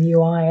effects and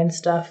UI and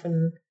stuff,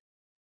 and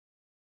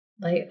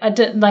I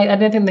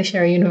don't think they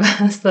share a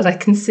universe that I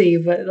can see,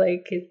 but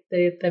like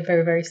they're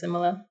very, very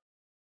similar.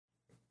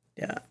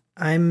 Yeah,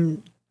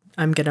 I'm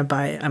gonna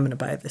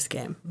buy this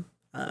game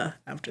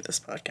after this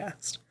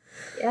podcast.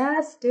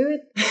 Yes, do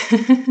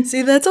it.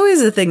 See, that's always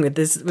the thing with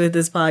this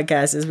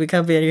podcast is we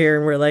come in here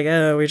and we're like,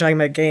 oh, we're talking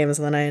about games,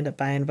 and then I end up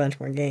buying a bunch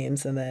more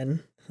games, and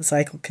then the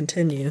cycle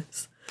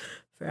continues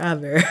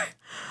forever.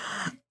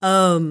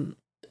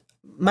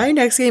 My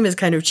next game is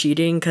kind of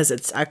cheating because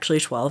it's actually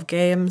 12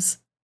 games.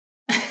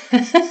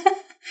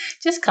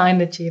 Just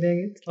kind of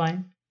cheating. It's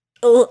fine.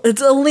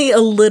 It's only a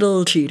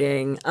little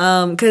cheating,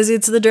 because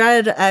it's the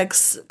Dread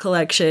X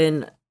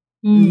collection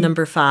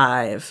number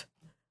 5.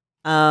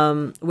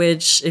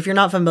 Which, if you're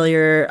not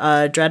familiar,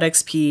 Dread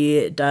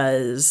XP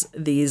does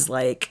these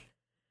like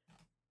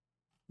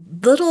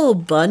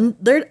little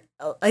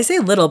I say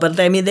little, but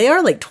I mean they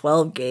are like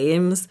 12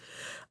 games.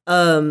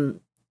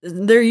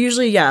 They're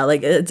usually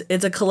like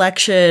it's a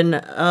collection.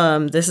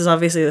 This is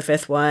obviously the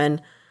 5th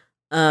one.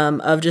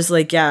 Of just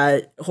like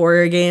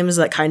horror games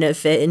that kind of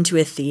fit into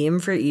a theme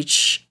for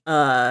each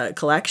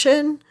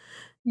collection.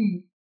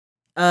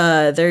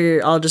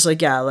 They're all just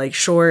like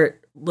short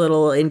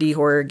little indie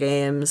horror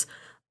games.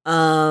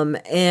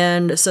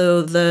 And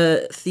so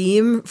the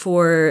theme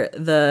for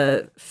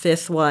the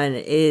 5th one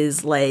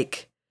is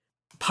like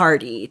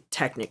party,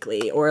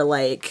 technically, or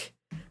like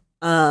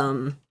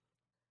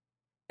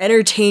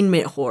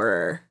entertainment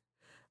horror.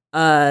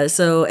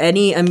 So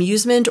any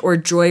amusement or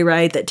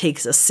joyride that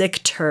takes a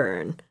sick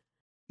turn.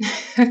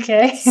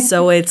 Okay.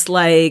 So it's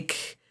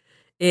like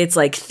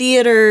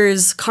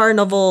theaters,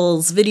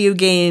 carnivals, video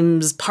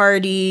games,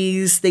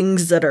 parties,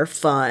 things that are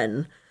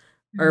fun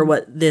are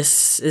what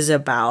this is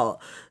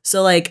about.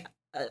 So like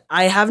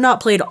I have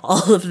not played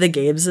all of the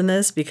games in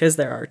this because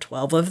there are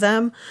 12 of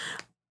them.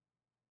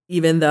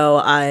 Even though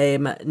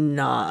I'm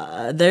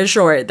not, they're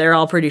short. They're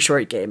all pretty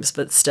short games,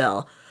 but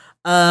still.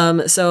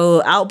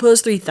 So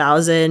Outpost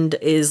 3000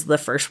 is the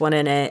first one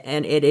in it,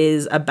 and it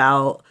is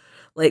about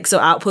so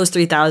Outpost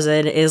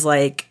 3000 is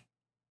like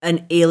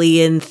an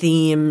alien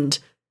themed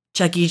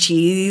Chuck E.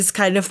 Cheese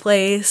kind of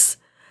place.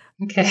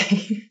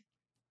 Okay.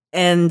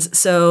 And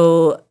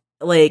so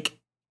like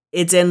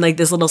it's in like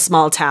this little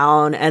small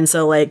town, and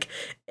so like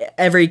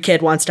every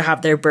kid wants to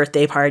have their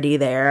birthday party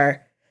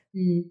there.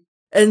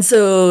 And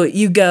so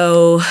you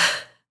go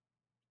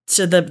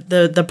to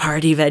the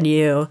party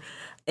venue,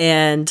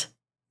 and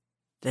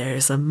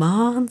there's a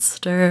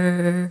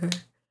monster,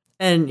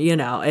 and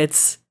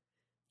it's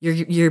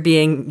you're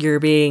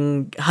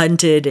being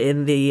hunted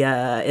in the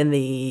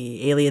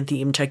alien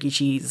themed Chuck E.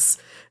 Cheese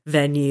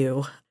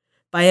venue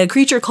by a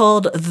creature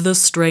called the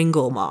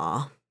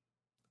Stranglemaw.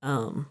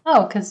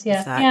 Because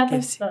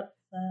so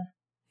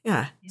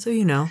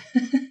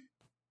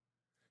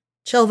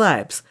chill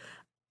vibes.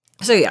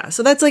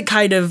 So that's like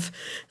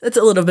that's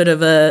a little bit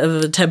of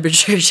a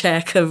temperature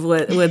check of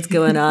what's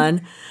going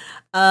on.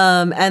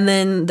 And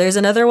then there's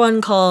another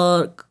one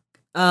called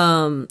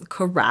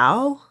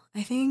Karao,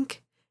 I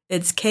think.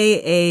 It's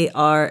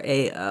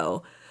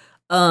Karao.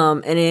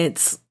 And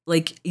it's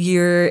like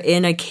you're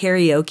in a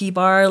karaoke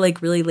bar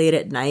like really late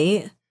at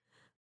night.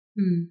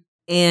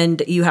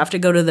 And you have to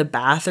go to the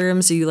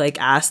bathroom, so you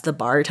like ask the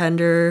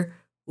bartender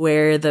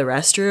where the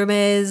restroom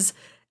is,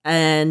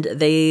 and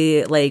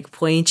they like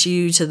point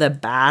you to the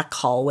back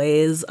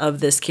hallways of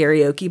this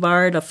karaoke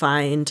bar to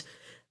find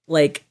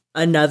like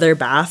another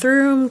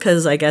bathroom,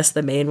 because I guess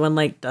the main one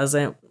like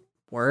doesn't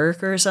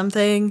work or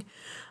something.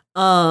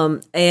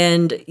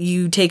 And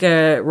you take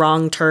a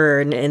wrong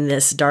turn in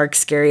this dark,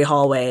 scary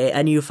hallway,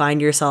 and you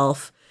find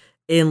yourself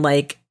in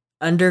like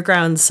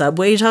underground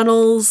subway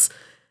tunnels.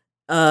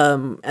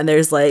 And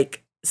there's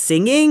like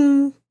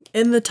singing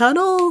in the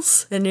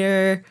tunnels, and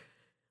you're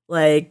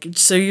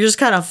just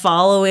kind of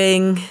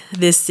following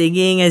this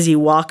singing as you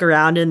walk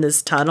around in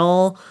this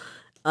tunnel.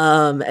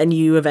 And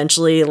you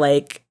eventually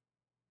like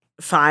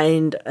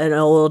find an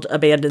old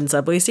abandoned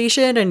subway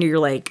station, and you're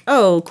like,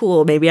 oh,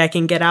 cool, maybe I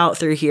can get out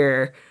through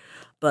here.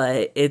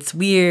 But it's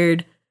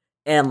weird,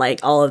 and like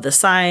all of the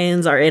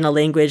signs are in a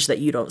language that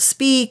you don't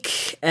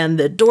speak, and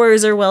the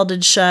doors are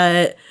welded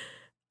shut.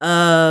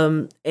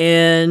 And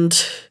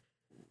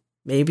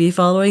maybe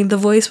following the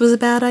voice was a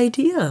bad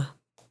idea.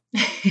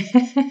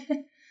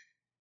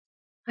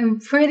 I'm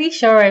pretty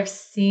sure I've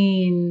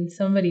seen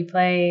somebody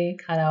play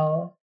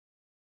Karao.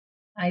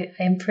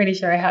 I'm pretty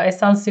sure I have. It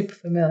sounds super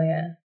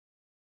familiar.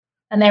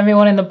 And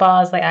everyone in the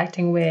bar is like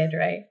acting weird,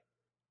 right?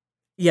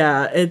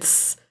 Yeah,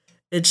 it's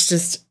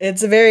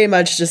very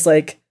much just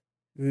like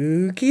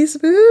spooky.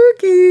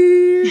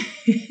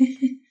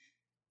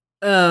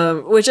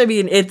 Which I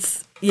mean,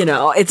 it's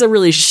a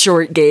really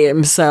short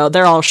game, so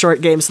they're all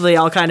short games, so they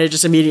all kind of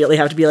just immediately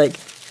have to be like,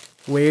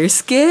 we're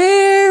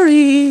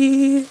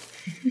scary.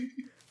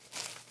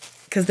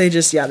 because they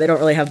just, they don't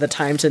really have the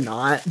time to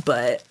not,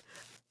 but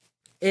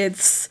I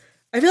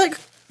feel like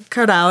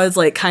Karnao is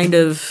like kind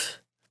of,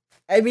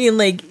 I mean,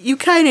 like, you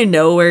kind of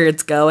know where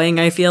it's going,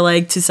 I feel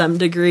like, to some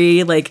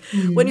degree. Like,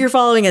 when you're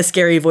following a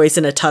scary voice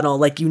in a tunnel,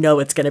 like, you know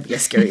it's going to be a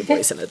scary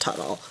voice in a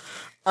tunnel.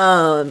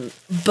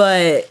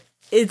 But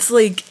it's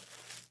like,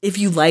 if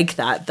you like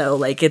that, though,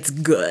 like, it's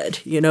good.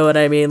 You know what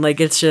I mean? Like,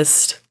 it's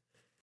just...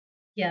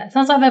 Yeah, it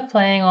sounds like they're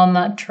playing on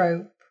that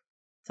trope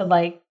to,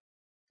 like,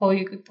 pull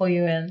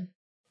you in.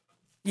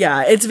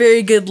 Yeah, it's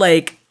very good,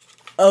 like,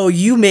 oh,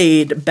 you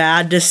made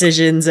bad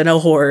decisions in a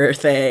horror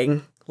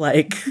thing.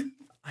 Like...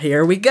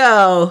 Here we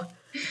go.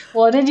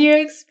 What did you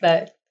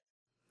expect?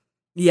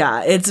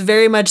 Yeah, it's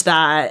very much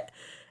that.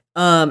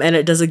 And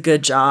it does a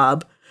good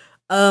job.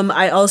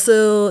 I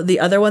also, the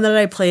other one that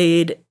I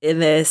played in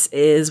this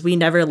is We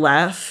Never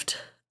Left,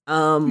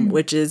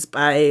 which is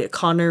by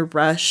Connor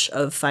Rush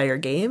of Fire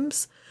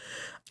Games.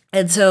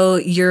 And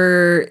so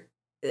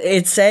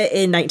it's set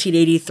in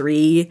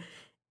 1983,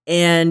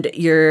 and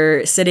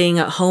you're sitting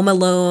home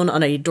alone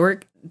on a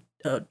dark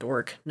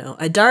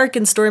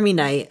and stormy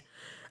night,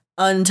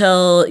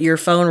 until your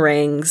phone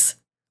rings,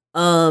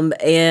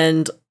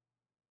 and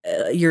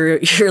your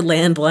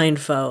landline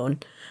phone,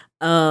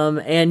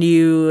 and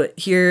you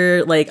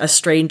hear like a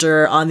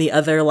stranger on the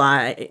other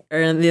line,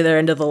 or on the other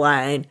end of the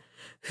line,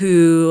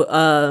 who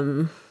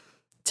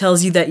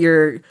tells you that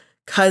your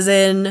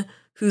cousin,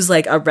 who's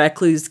like a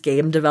recluse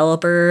game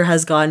developer,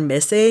 has gone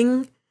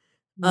missing,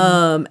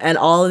 and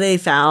all they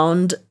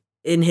found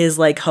in his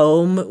like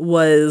home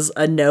was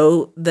a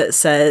note that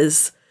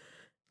says,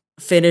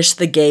 finish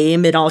the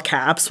game, in all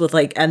caps, with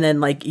like, and then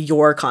like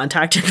your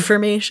contact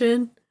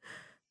information.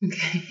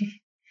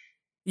 Okay.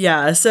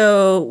 Yeah,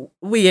 so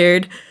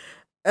weird.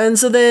 And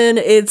so then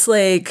it's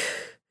like,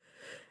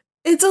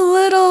 it's a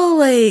little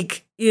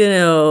like,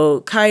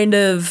 kind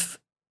of,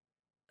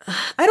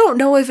 I don't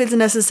know if it's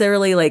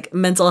necessarily like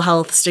mental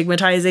health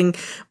stigmatizing,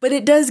 but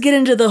it does get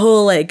into the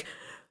whole like,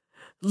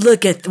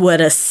 look at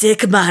what a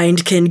sick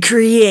mind can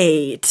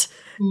create.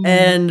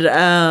 And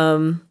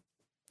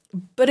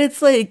but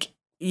it's like,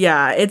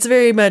 yeah, it's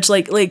very much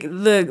like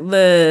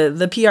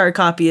the PR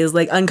copy is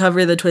like,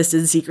 uncover the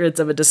twisted secrets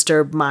of a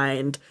disturbed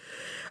mind.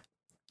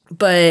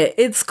 But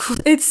it's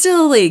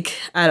still like,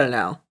 I don't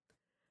know.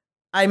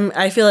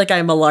 I feel like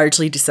I'm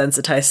largely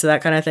desensitized to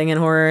that kind of thing in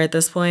horror at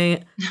this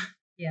point.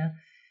 Yeah.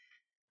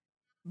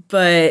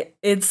 But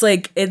it's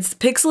like, it's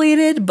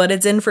pixelated, but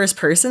it's in first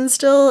person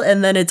still,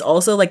 and then it's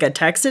also like a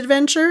text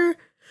adventure,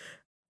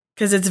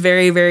 because it's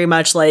very, very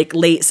much like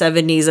late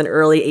 70s and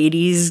early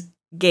 80s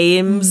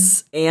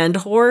games and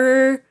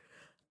horror.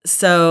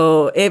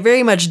 So it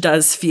very much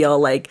does feel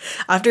like,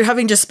 after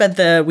having just spent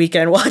the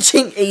weekend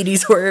watching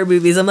 80s horror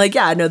movies, I'm like,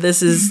 yeah, no,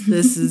 this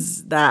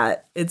is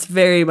that. It's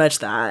very much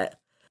that.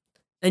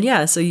 And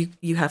yeah, so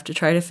you have to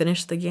try to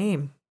finish the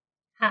game.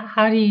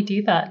 How do you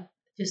do that?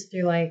 Just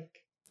through like...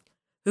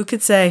 Who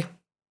could say?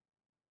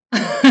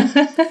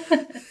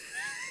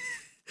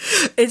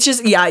 It's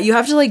just, yeah, you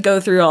have to like go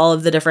through all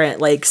of the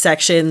different like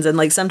sections, and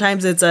like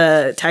sometimes it's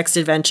a text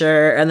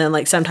adventure, and then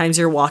like sometimes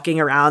you're walking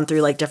around through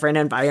like different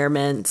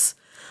environments,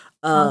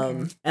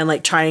 and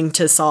like trying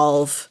to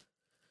solve,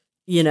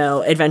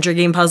 adventure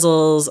game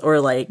puzzles,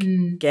 or like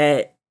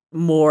get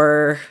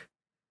more,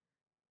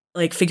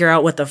 like figure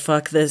out what the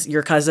fuck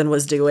your cousin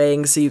was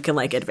doing, so you can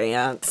like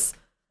advance.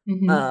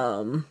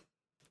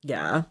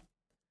 Yeah.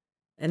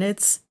 And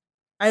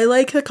I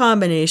like the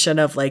combination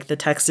of like the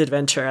text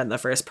adventure and the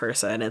first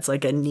person. It's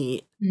like a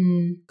neat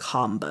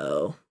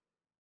combo.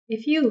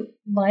 If you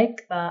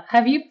like that,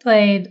 have you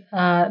played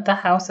The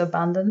House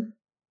Abandoned?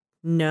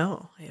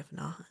 No, I have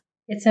not.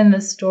 It's in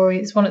the story.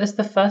 It's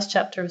the first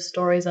chapter of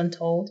Stories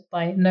Untold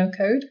by No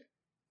Code.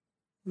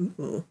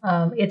 Ooh.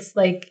 It's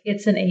like,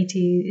 it's an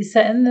 80s. It's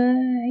set in the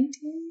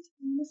 80s,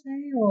 I want to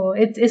say, or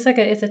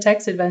it's a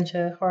text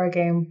adventure horror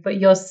game, but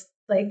you're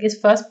like, it's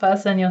first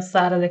person. You're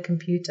sat at a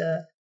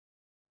computer,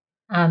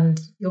 and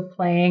you're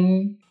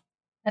playing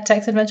a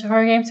text adventure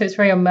horror game, so it's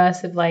very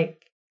immersive,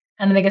 like,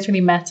 and then it gets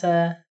really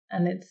meta,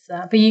 and it's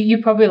but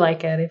you probably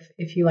like it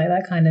if you like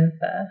that kind of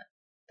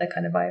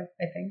vibe,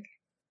 I think.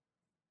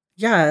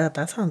 Yeah,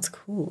 that sounds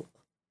cool.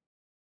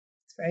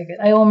 It's very good.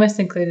 I almost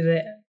included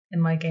it in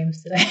my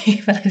games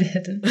today, but I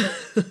didn't.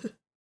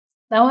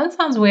 That one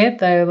sounds weird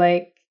though.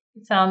 Like,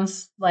 it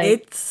sounds like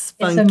it's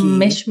funky. It's a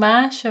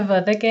mishmash of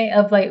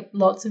of like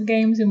lots of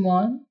games in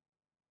one.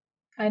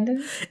 Kind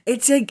of.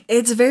 It's like,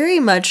 it's very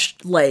much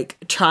like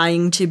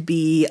trying to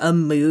be a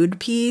mood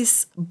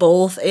piece,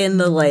 both in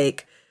the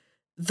like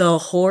the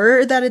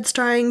horror that it's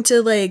trying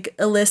to like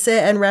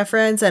elicit and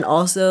reference, and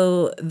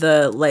also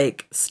the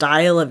like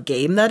style of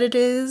game that it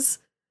is,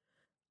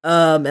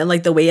 and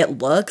like the way it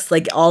looks.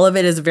 Like, all of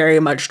it is very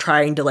much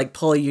trying to like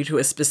pull you to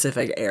a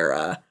specific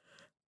era,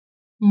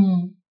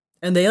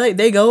 and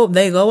they go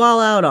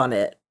all out on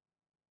it.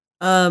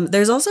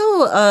 There's also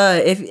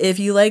if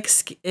you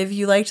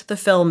liked the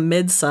film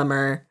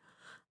Midsummer,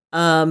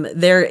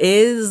 there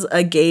is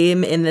a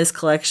game in this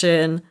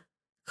collection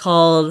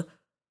called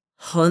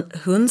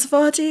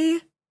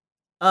Hundsvati,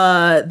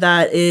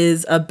 that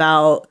is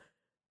about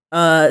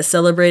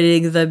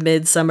celebrating the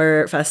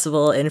Midsummer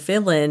Festival in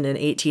Finland in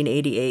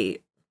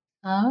 1888.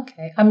 Oh,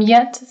 okay. I'm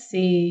yet to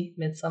see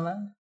Midsummer,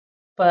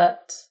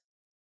 but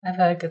I've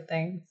heard good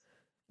things.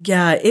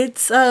 Yeah,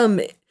 it's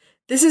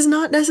this is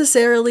not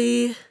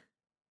necessarily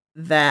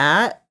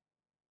that,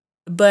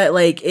 but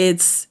like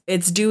it's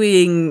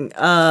doing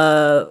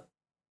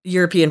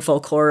European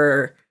folk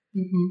horror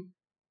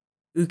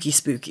ooky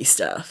spooky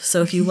stuff.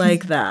 So if you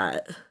like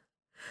that.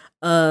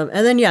 And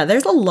then yeah,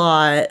 there's a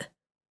lot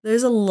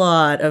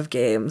of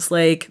games.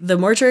 Like The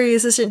Mortuary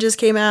Assistant just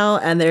came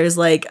out, and there's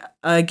like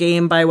a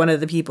game by one of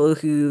the people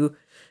who,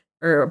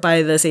 or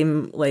by the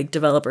same like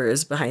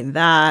developers behind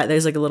that.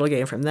 There's like a little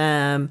game from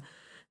them.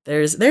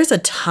 There's a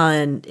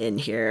ton in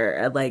here,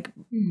 and like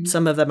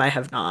some of them I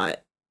have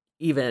not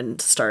even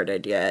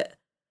started yet.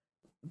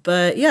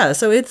 But yeah,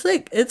 so it's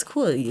like it's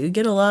cool. You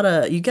get a lot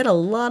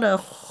of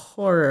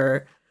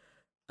horror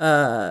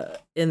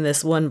in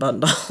this one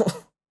bundle.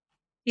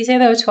 You say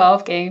there were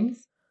 12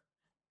 games?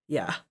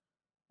 Yeah.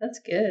 That's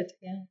good,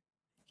 yeah.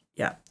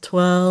 Yeah,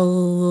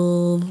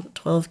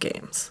 12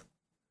 games.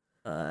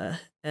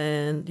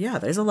 And yeah,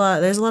 there's a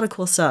lot of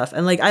cool stuff.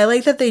 And like I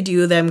like that they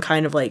do them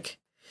kind of like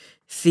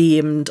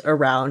themed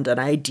around an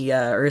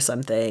idea or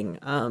something.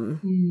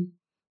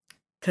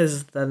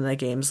 Cuz then the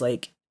games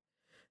like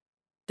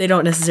they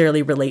don't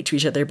necessarily relate to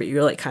each other, but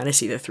you like kind of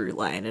see the through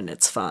line, and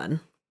it's fun.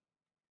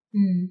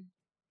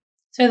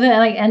 So the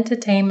like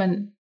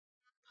entertainment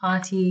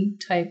party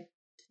type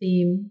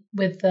theme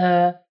with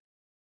the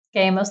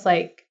game is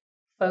like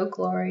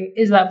folklore.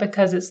 Is that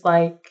because it's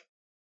like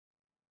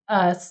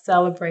a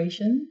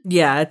celebration?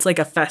 Yeah, it's like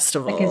a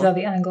festival. Like, is that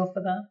the angle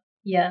for that?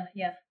 Yeah.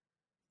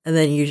 And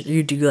then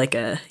you do like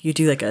a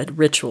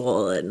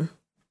ritual and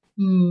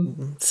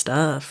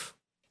stuff.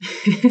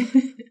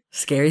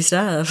 Scary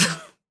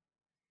stuff.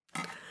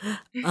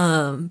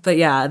 But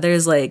yeah,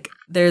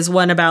 there's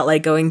one about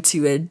like going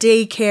to a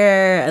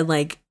daycare and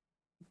like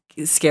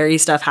scary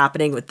stuff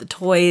happening with the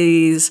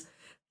toys.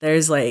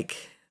 There's like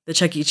the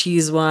Chuck E.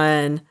 Cheese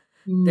one.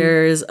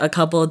 There's a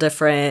couple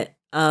different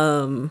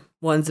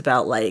ones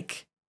about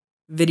like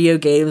video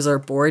games or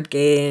board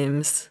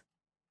games.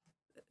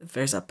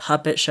 There's a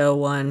puppet show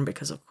one,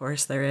 because of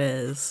course there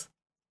is.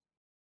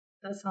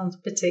 That sounds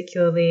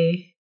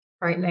particularly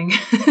frightening.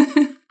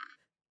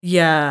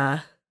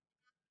 Yeah.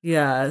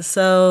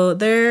 So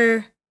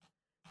if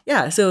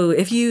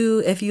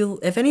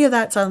any of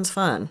that sounds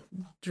fun,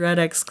 Dread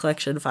X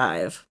Collection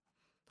 5.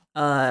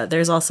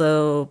 There's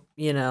also,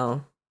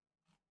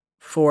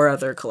 4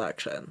 other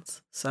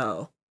collections.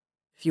 So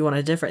if you want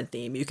a different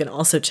theme, you can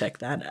also check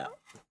that out.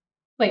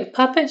 Wait,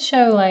 puppet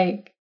show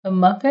like the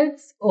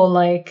Muppets or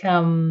like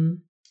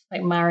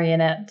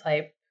marionette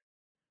type?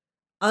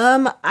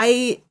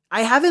 I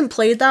haven't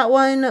played that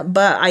one,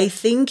 but I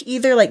think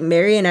either like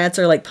marionettes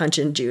or like Punch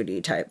and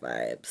Judy type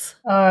vibes.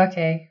 Oh,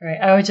 okay,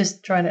 right. I was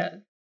just trying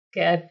to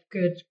get a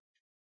good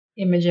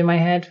image in my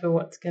head for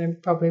what's going to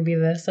probably be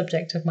the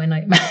subject of my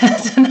nightmare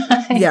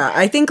tonight. Yeah,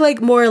 I think like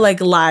more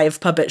like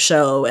live puppet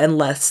show and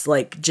less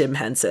like Jim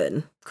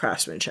Henson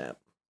craftsmanship.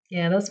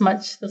 Yeah, that's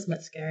much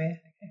scarier.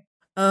 Okay.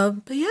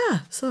 But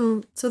yeah,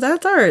 so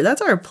that's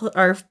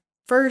our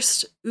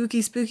first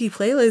Ookie Spooky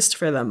playlist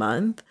for the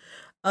month.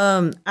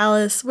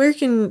 Alice, where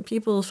can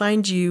people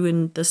find you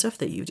and the stuff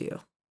that you do?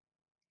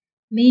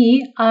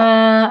 Me,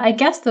 I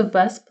guess the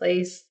best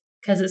place,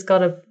 because it's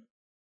got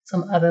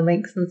some other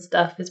links and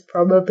stuff, is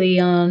probably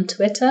on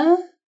Twitter.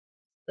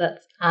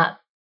 That's at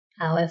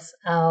Alice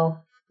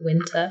L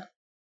Winter.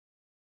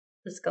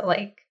 It's got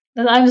like,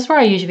 that's where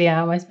I usually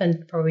am. I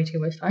spend probably too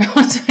much time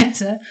on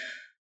Twitter.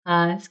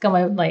 It's got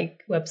my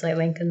like website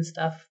link and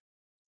stuff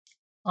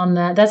on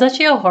there. There's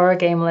actually a horror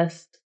game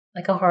list,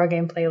 like a horror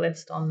game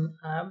playlist on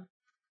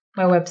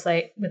my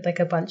website with like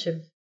a bunch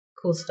of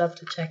cool stuff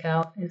to check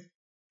out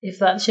if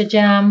that's your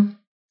jam.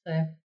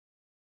 So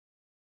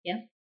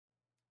yeah.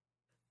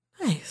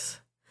 Nice.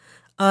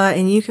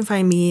 And you can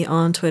find me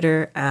on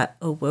Twitter at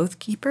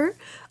Awothkeeper.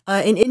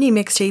 An Indie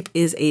Mixtape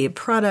is a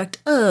product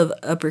of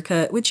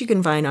Uppercut, which you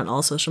can find on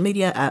all social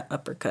media at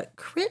Uppercut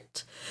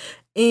Crit.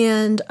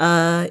 And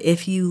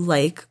if you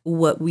like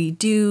what we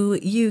do,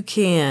 you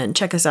can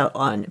check us out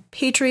on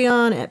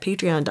Patreon at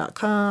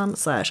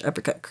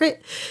patreon.com/uppercutcrit.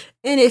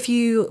 And if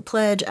you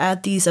pledge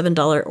at the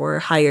 $7 or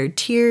higher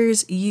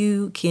tiers,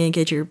 you can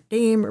get your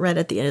name read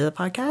at the end of the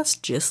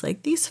podcast, just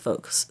like these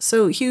folks.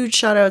 So huge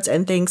shout outs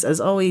and thanks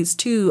as always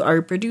to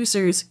our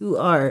producers, who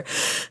are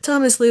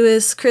Thomas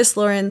Lewis, Chris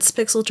Lawrence,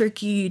 Pixel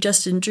Turkey,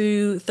 Justin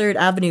Drew, Third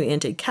Avenue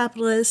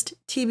Anti-Capitalist,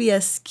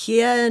 TBS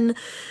Kien,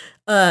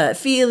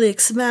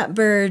 Felix, Matt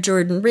Burr,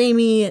 Jordan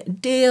Ramey,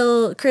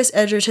 Dale, Chris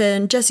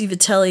Edgerton, Jesse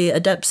Vitelli,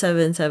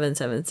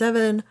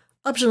 Adept7777,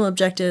 Optional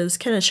Objectives,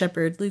 Kenneth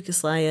Shepard,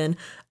 Lucas Lyon,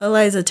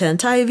 Eliza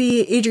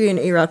Tantivy, Adrian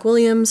A. Rock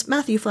Williams,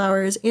 Matthew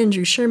Flowers,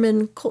 Andrew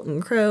Sherman,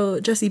 Colton Crow,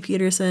 Jesse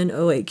Peterson,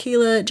 O.A.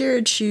 Kayla,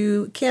 Jared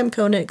Shue, Cam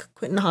Koenig,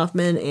 Quentin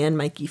Hoffman, and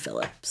Mikey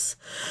Phillips.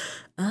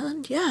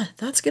 And yeah,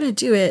 that's going to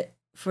do it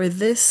for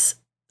this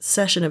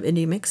session of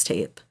Indie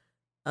Mixtape.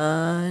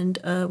 And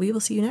we will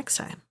see you next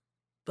time.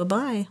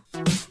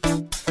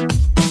 Bye-bye.